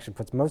 and actually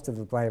puts most of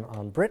the blame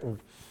on Britain.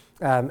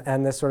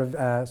 And this sort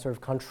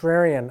of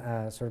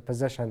contrarian sort of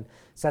position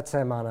sets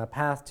him on a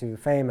path to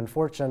fame and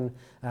fortune.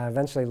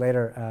 Eventually,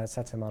 later,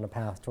 sets him on a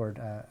path toward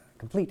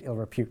complete ill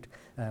repute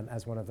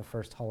as one of the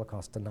first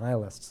Holocaust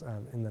denialists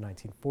in the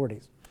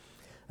 1940s.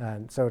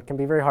 So it can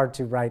be very hard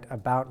to write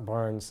about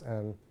Barnes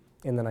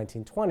in the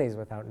 1920s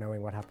without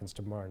knowing what happens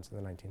to Barnes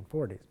in the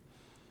 1940s.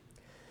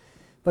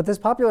 But this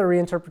popular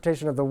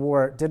reinterpretation of the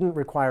war didn't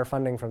require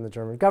funding from the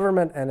German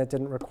government, and it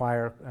didn't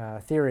require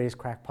theories,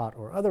 crackpot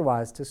or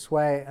otherwise, to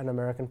sway an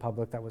American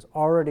public that was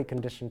already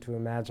conditioned to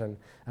imagine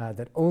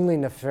that only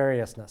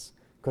nefariousness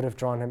could have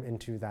drawn him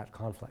into that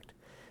conflict.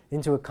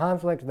 Into a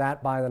conflict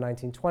that by the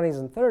 1920s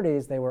and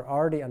 30s they were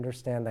already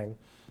understanding,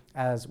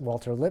 as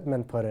Walter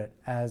Lippmann put it,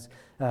 as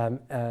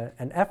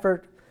an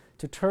effort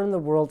to turn the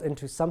world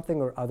into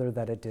something or other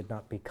that it did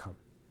not become.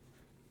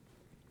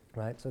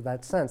 Right? So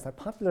that sense, that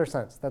popular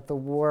sense that the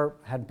war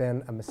had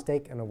been a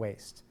mistake and a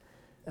waste,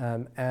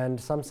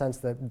 and some sense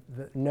that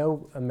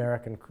no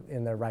American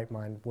in their right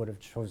mind would have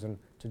chosen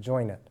to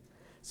join it.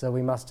 So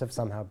we must have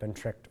somehow been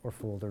tricked or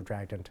fooled or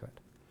dragged into it.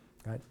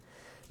 Right?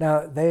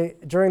 Now,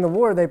 during the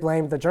war, they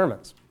blamed the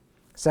Germans,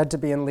 said to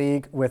be in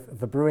league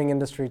with the brewing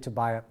industry to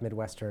buy up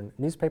Midwestern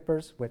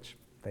newspapers, which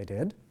they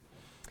did,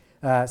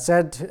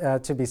 said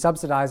to be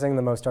subsidizing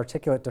the most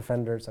articulate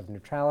defenders of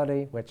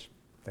neutrality, which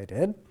they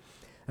did,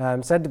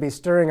 said to be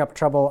stirring up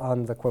trouble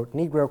on the, quote,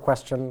 Negro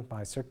question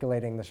by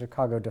circulating the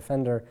Chicago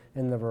Defender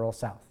in the rural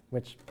South,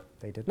 which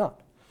they did not.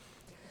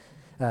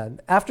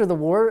 After the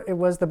war, it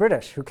was the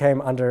British who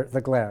came under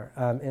the glare.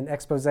 In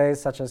exposés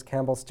such as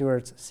Campbell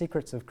Stewart's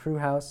Secrets of Crew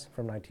House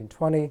from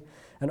 1920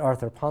 and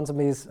Arthur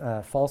Ponsonby's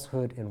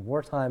Falsehood in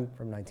Wartime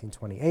from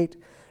 1928,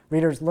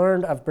 readers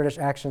learned of British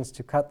actions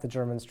to cut the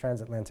Germans'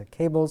 transatlantic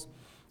cables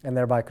and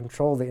thereby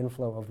control the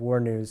inflow of war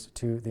news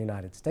to the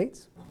United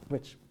States,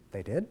 which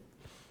they did.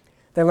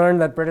 They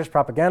learned that British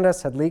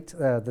propagandists had leaked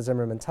the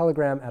Zimmermann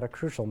telegram at a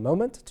crucial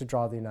moment to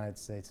draw the United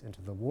States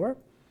into the war,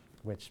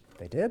 which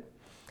they did.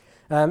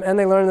 And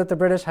they learned that the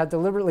British had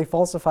deliberately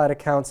falsified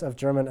accounts of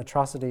German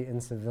atrocity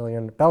in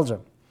civilian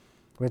Belgium,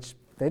 which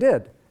they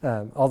did,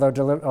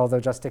 although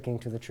just sticking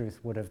to the truth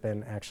would have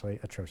been actually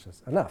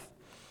atrocious enough.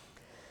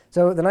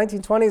 So the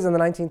 1920s and the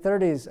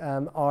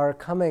 1930s are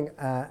coming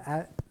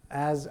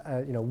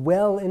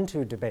well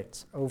into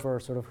debates over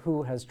sort of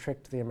who has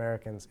tricked the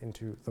Americans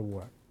into the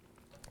war.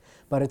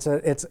 But it's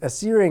a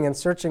searing and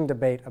searching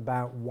debate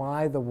about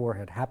why the war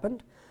had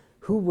happened,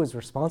 who was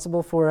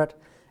responsible for it,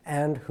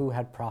 and who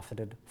had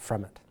profited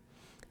from it.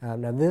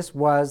 Now, this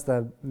was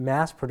the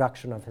mass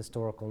production of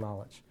historical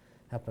knowledge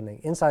happening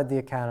inside the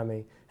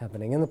academy,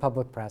 happening in the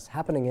public press,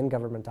 happening in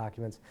government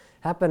documents,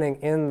 happening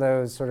in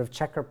those sort of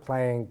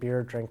checker-playing,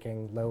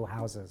 beer-drinking, low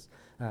houses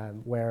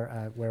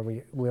where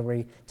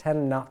we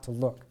tend not to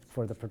look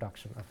for the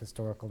production of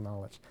historical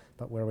knowledge,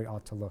 but where we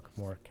ought to look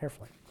more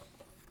carefully.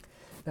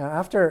 Now,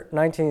 after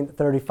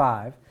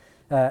 1935,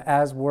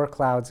 as war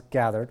clouds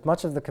gathered,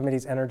 much of the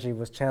committee's energy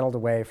was channeled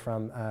away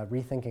from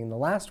rethinking the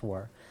last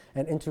war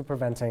and into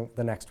preventing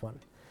the next one.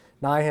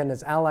 Nye and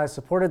his allies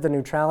supported the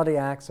Neutrality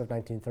Acts of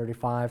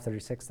 1935,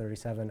 36,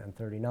 37, and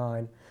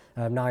 39.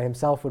 Nye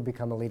himself would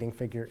become a leading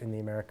figure in the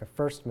America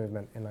First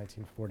movement in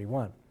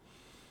 1941.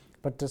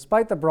 But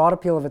despite the broad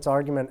appeal of its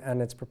argument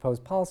and its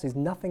proposed policies,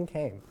 nothing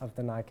came of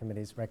the Nye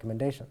Committee's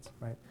recommendations.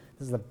 Right?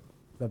 This is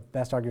the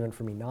best argument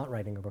for me not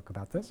writing a book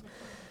about this.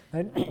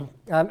 Right?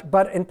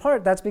 But in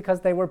part, that's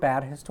because they were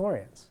bad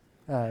historians.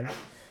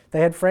 They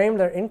had framed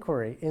their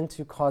inquiry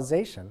into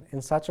causation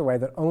in such a way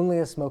that only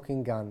a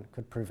smoking gun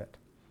could prove it.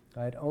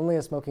 Right? Only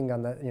a smoking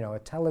gun, that a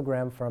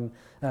telegram from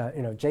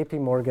J.P.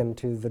 Morgan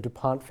to the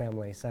DuPont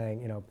family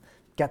saying,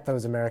 get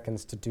those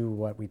Americans to do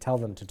what we tell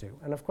them to do.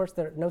 And of course,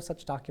 no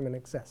such document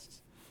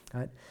exists.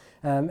 Right?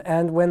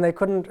 And when they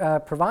couldn't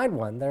provide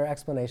one, their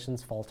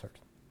explanations faltered.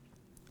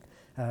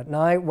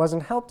 Nye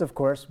wasn't helped, of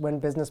course, when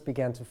business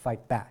began to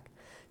fight back.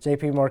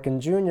 J.P.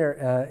 Morgan Jr.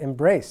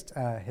 Embraced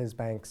his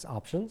bank's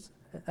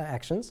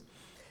actions.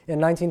 In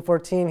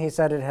 1914, he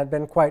said it had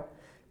been quite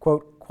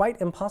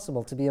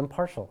impossible to be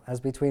impartial as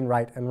between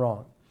right and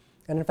wrong.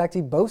 And in fact,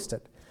 he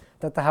boasted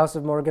that the House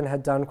of Morgan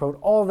had done, quote,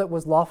 all that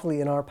was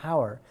lawfully in our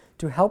power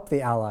to help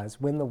the Allies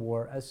win the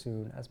war as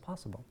soon as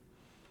possible.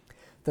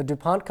 The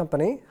DuPont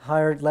Company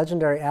hired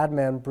legendary ad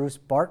man Bruce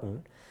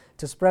Barton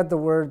to spread the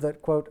word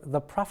that, quote, the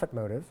profit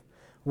motive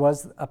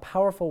was a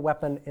powerful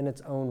weapon in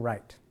its own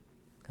right.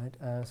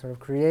 Right? Sort of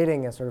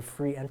creating a sort of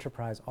free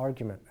enterprise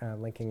argument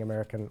linking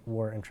American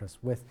war interests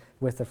with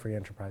the free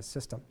enterprise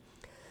system.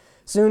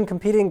 Soon,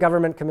 competing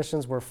government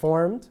commissions were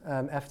formed.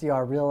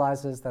 FDR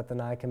realizes that the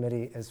Nye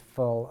Committee is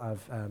full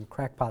of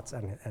crackpots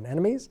and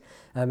enemies,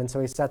 and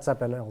so he sets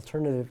up an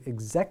alternative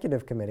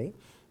executive committee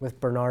with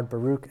Bernard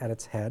Baruch at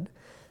its head,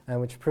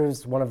 which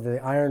proves one of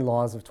the iron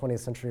laws of 20th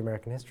century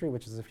American history,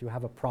 which is if you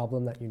have a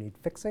problem that you need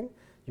fixing,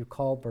 you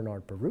call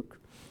Bernard Baruch.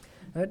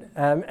 Right?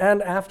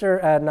 And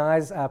after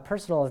Nye's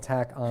personal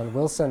attack on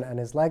Wilson and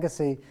his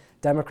legacy,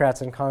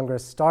 Democrats in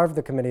Congress starved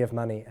the committee of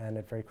money, and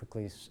it very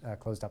quickly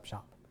closed up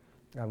shop.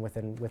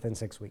 Within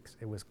 6 weeks,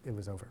 it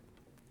was over.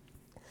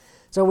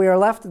 So we are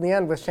left in the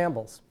end with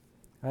shambles,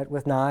 right?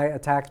 With Nye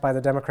attacked by the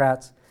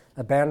Democrats,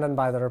 abandoned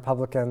by the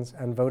Republicans,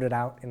 and voted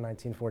out in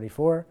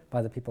 1944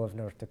 by the people of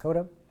North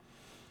Dakota,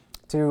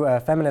 to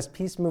a feminist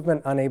peace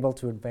movement unable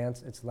to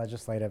advance its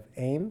legislative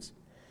aims,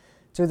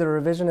 to the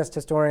revisionist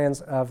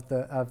historians of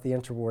the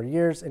interwar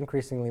years,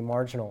 increasingly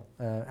marginal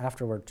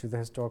afterward to the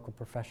historical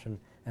profession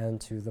and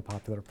to the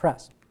popular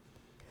press.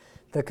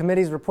 The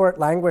committee's report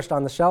languished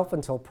on the shelf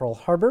until Pearl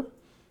Harbor,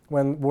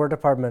 when War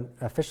Department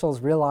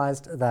officials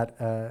realized that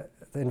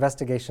the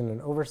investigation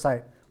and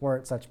oversight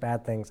weren't such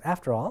bad things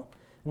after all.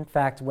 In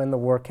fact, when the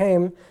war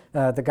came,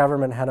 the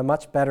government had a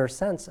much better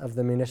sense of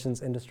the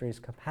munitions industry's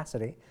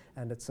capacity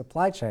and its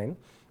supply chain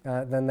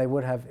than they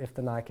would have if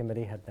the Nye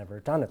Committee had never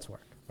done its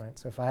work. Right?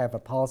 So if I have a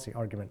policy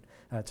argument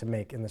to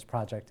make in this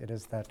project, it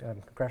is that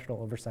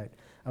congressional oversight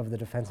of the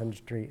defense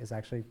industry is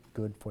actually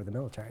good for the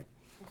military.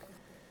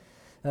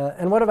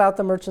 And what about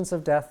the merchants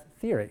of death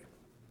theory?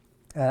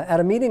 At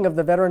a meeting of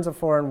the Veterans of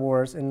Foreign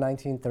Wars in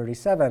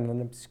 1937,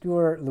 an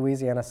obscure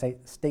Louisiana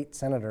state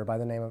senator by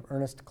the name of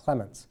Ernest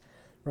Clements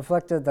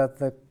reflected that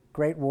the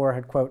Great War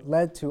had, quote,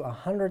 led to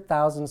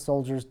 100,000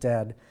 soldiers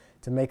dead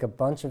to make a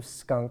bunch of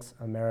skunks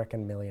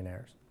American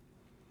millionaires.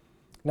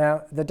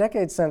 Now, the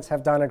decades since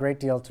have done a great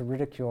deal to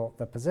ridicule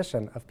the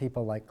position of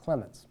people like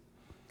Clements.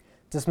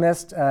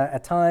 Dismissed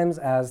at times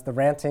as the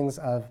rantings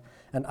of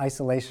an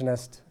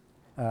isolationist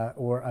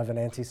or of an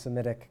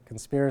anti-Semitic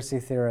conspiracy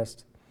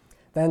theorist,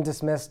 then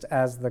dismissed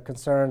as the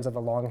concerns of a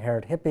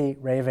long-haired hippie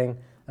raving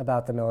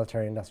about the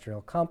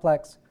military-industrial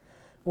complex,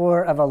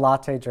 or of a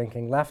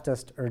latte-drinking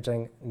leftist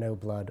urging no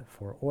blood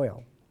for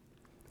oil.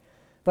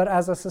 But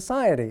as a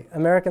society,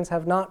 Americans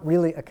have not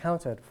really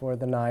accounted for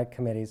the Nye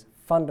Committee's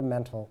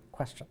fundamental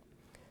question.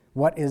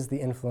 What is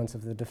the influence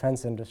of the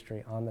defense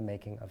industry on the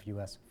making of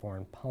U.S.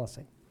 foreign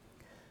policy?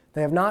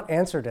 They have not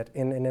answered it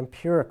in an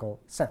empirical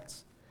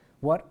sense.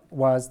 What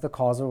was the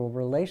causal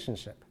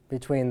relationship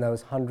between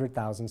those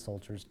 100,000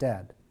 soldiers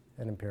dead,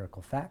 an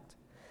empirical fact,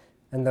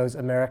 and those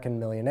American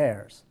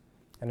millionaires,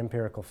 an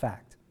empirical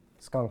fact,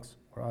 skunks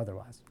or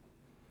otherwise?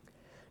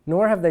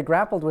 Nor have they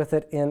grappled with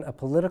it in a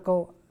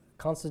political,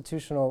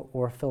 constitutional,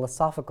 or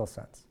philosophical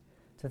sense,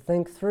 to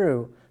think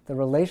through the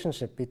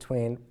relationship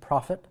between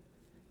profit,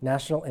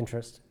 national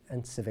interest,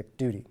 and civic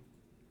duty.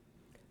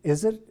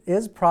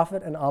 Is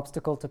profit an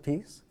obstacle to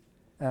peace,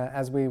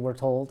 as we were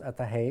told at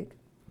The Hague?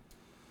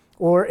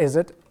 Or is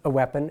it a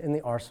weapon in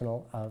the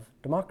arsenal of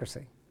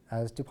democracy,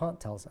 as DuPont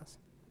tells us?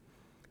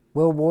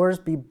 Will wars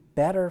be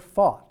better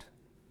fought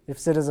if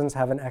citizens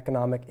have an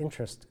economic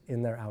interest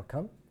in their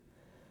outcome,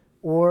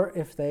 or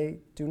if they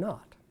do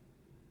not?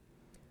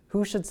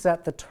 Who should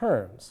set the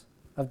terms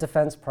of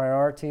defense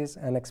priorities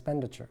and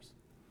expenditures?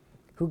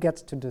 Who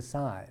gets to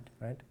decide,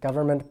 right?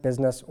 Government,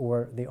 business,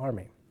 or the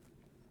army?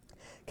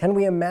 Can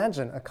we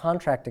imagine a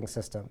contracting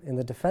system in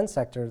the defense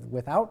sector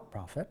without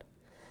profit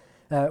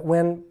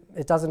when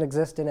it doesn't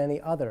exist in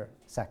any other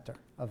sector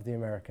of the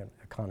American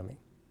economy?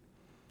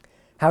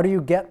 How do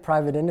you get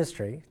private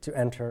industry to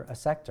enter a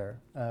sector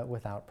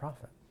without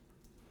profit?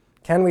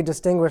 Can we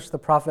distinguish the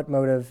profit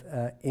motive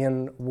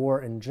in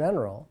war in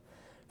general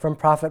from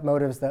profit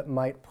motives that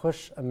might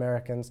push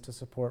Americans to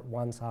support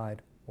one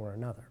side or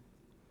another?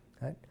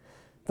 Right?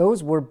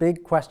 Those were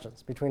big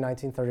questions between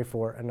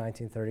 1934 and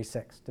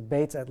 1936,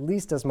 debates at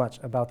least as much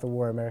about the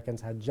war Americans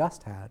had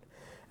just had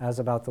as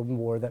about the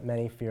war that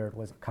many feared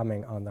was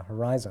coming on the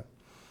horizon.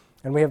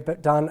 And we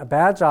have done a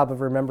bad job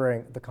of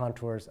remembering the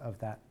contours of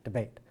that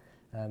debate.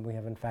 We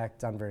have, in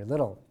fact, done very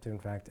little to, in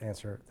fact,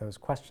 answer those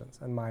questions.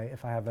 And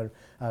if I have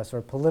a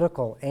sort of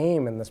political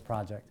aim in this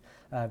project,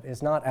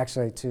 is not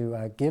actually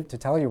to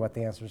tell you what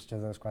the answers to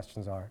those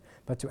questions are,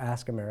 but to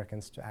ask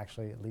Americans to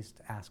actually at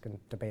least ask and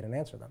debate and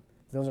answer them.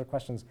 Those are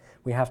questions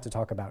we have to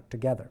talk about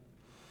together.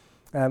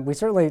 We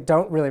certainly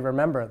don't really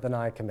remember the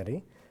Nye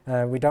Committee.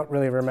 We don't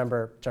really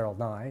remember Gerald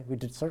Nye. We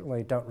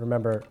certainly don't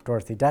remember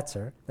Dorothy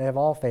Detzer. They have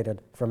all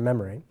faded from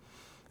memory.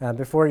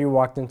 Before you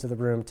walked into the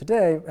room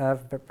today,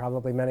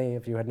 probably many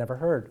of you had never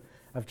heard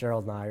of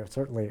Gerald Nye, or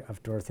certainly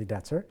of Dorothy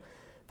Detzer.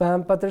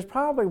 But there's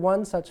probably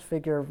one such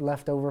figure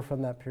left over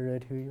from that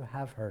period who you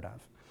have heard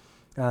of.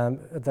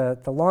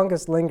 The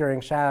longest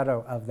lingering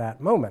shadow of that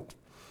moment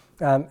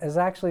is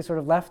actually sort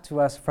of left to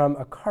us from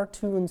a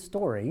cartoon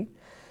story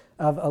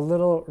of a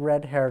little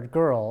red-haired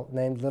girl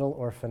named Little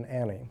Orphan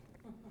Annie.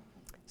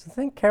 So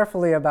think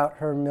carefully about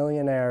her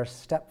millionaire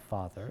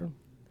stepfather,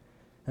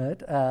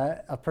 right?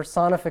 A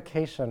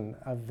personification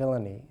of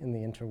villainy in the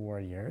interwar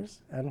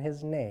years, and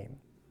his name,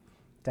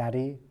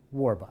 Daddy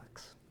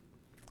Warbucks.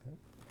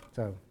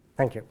 So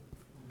thank you.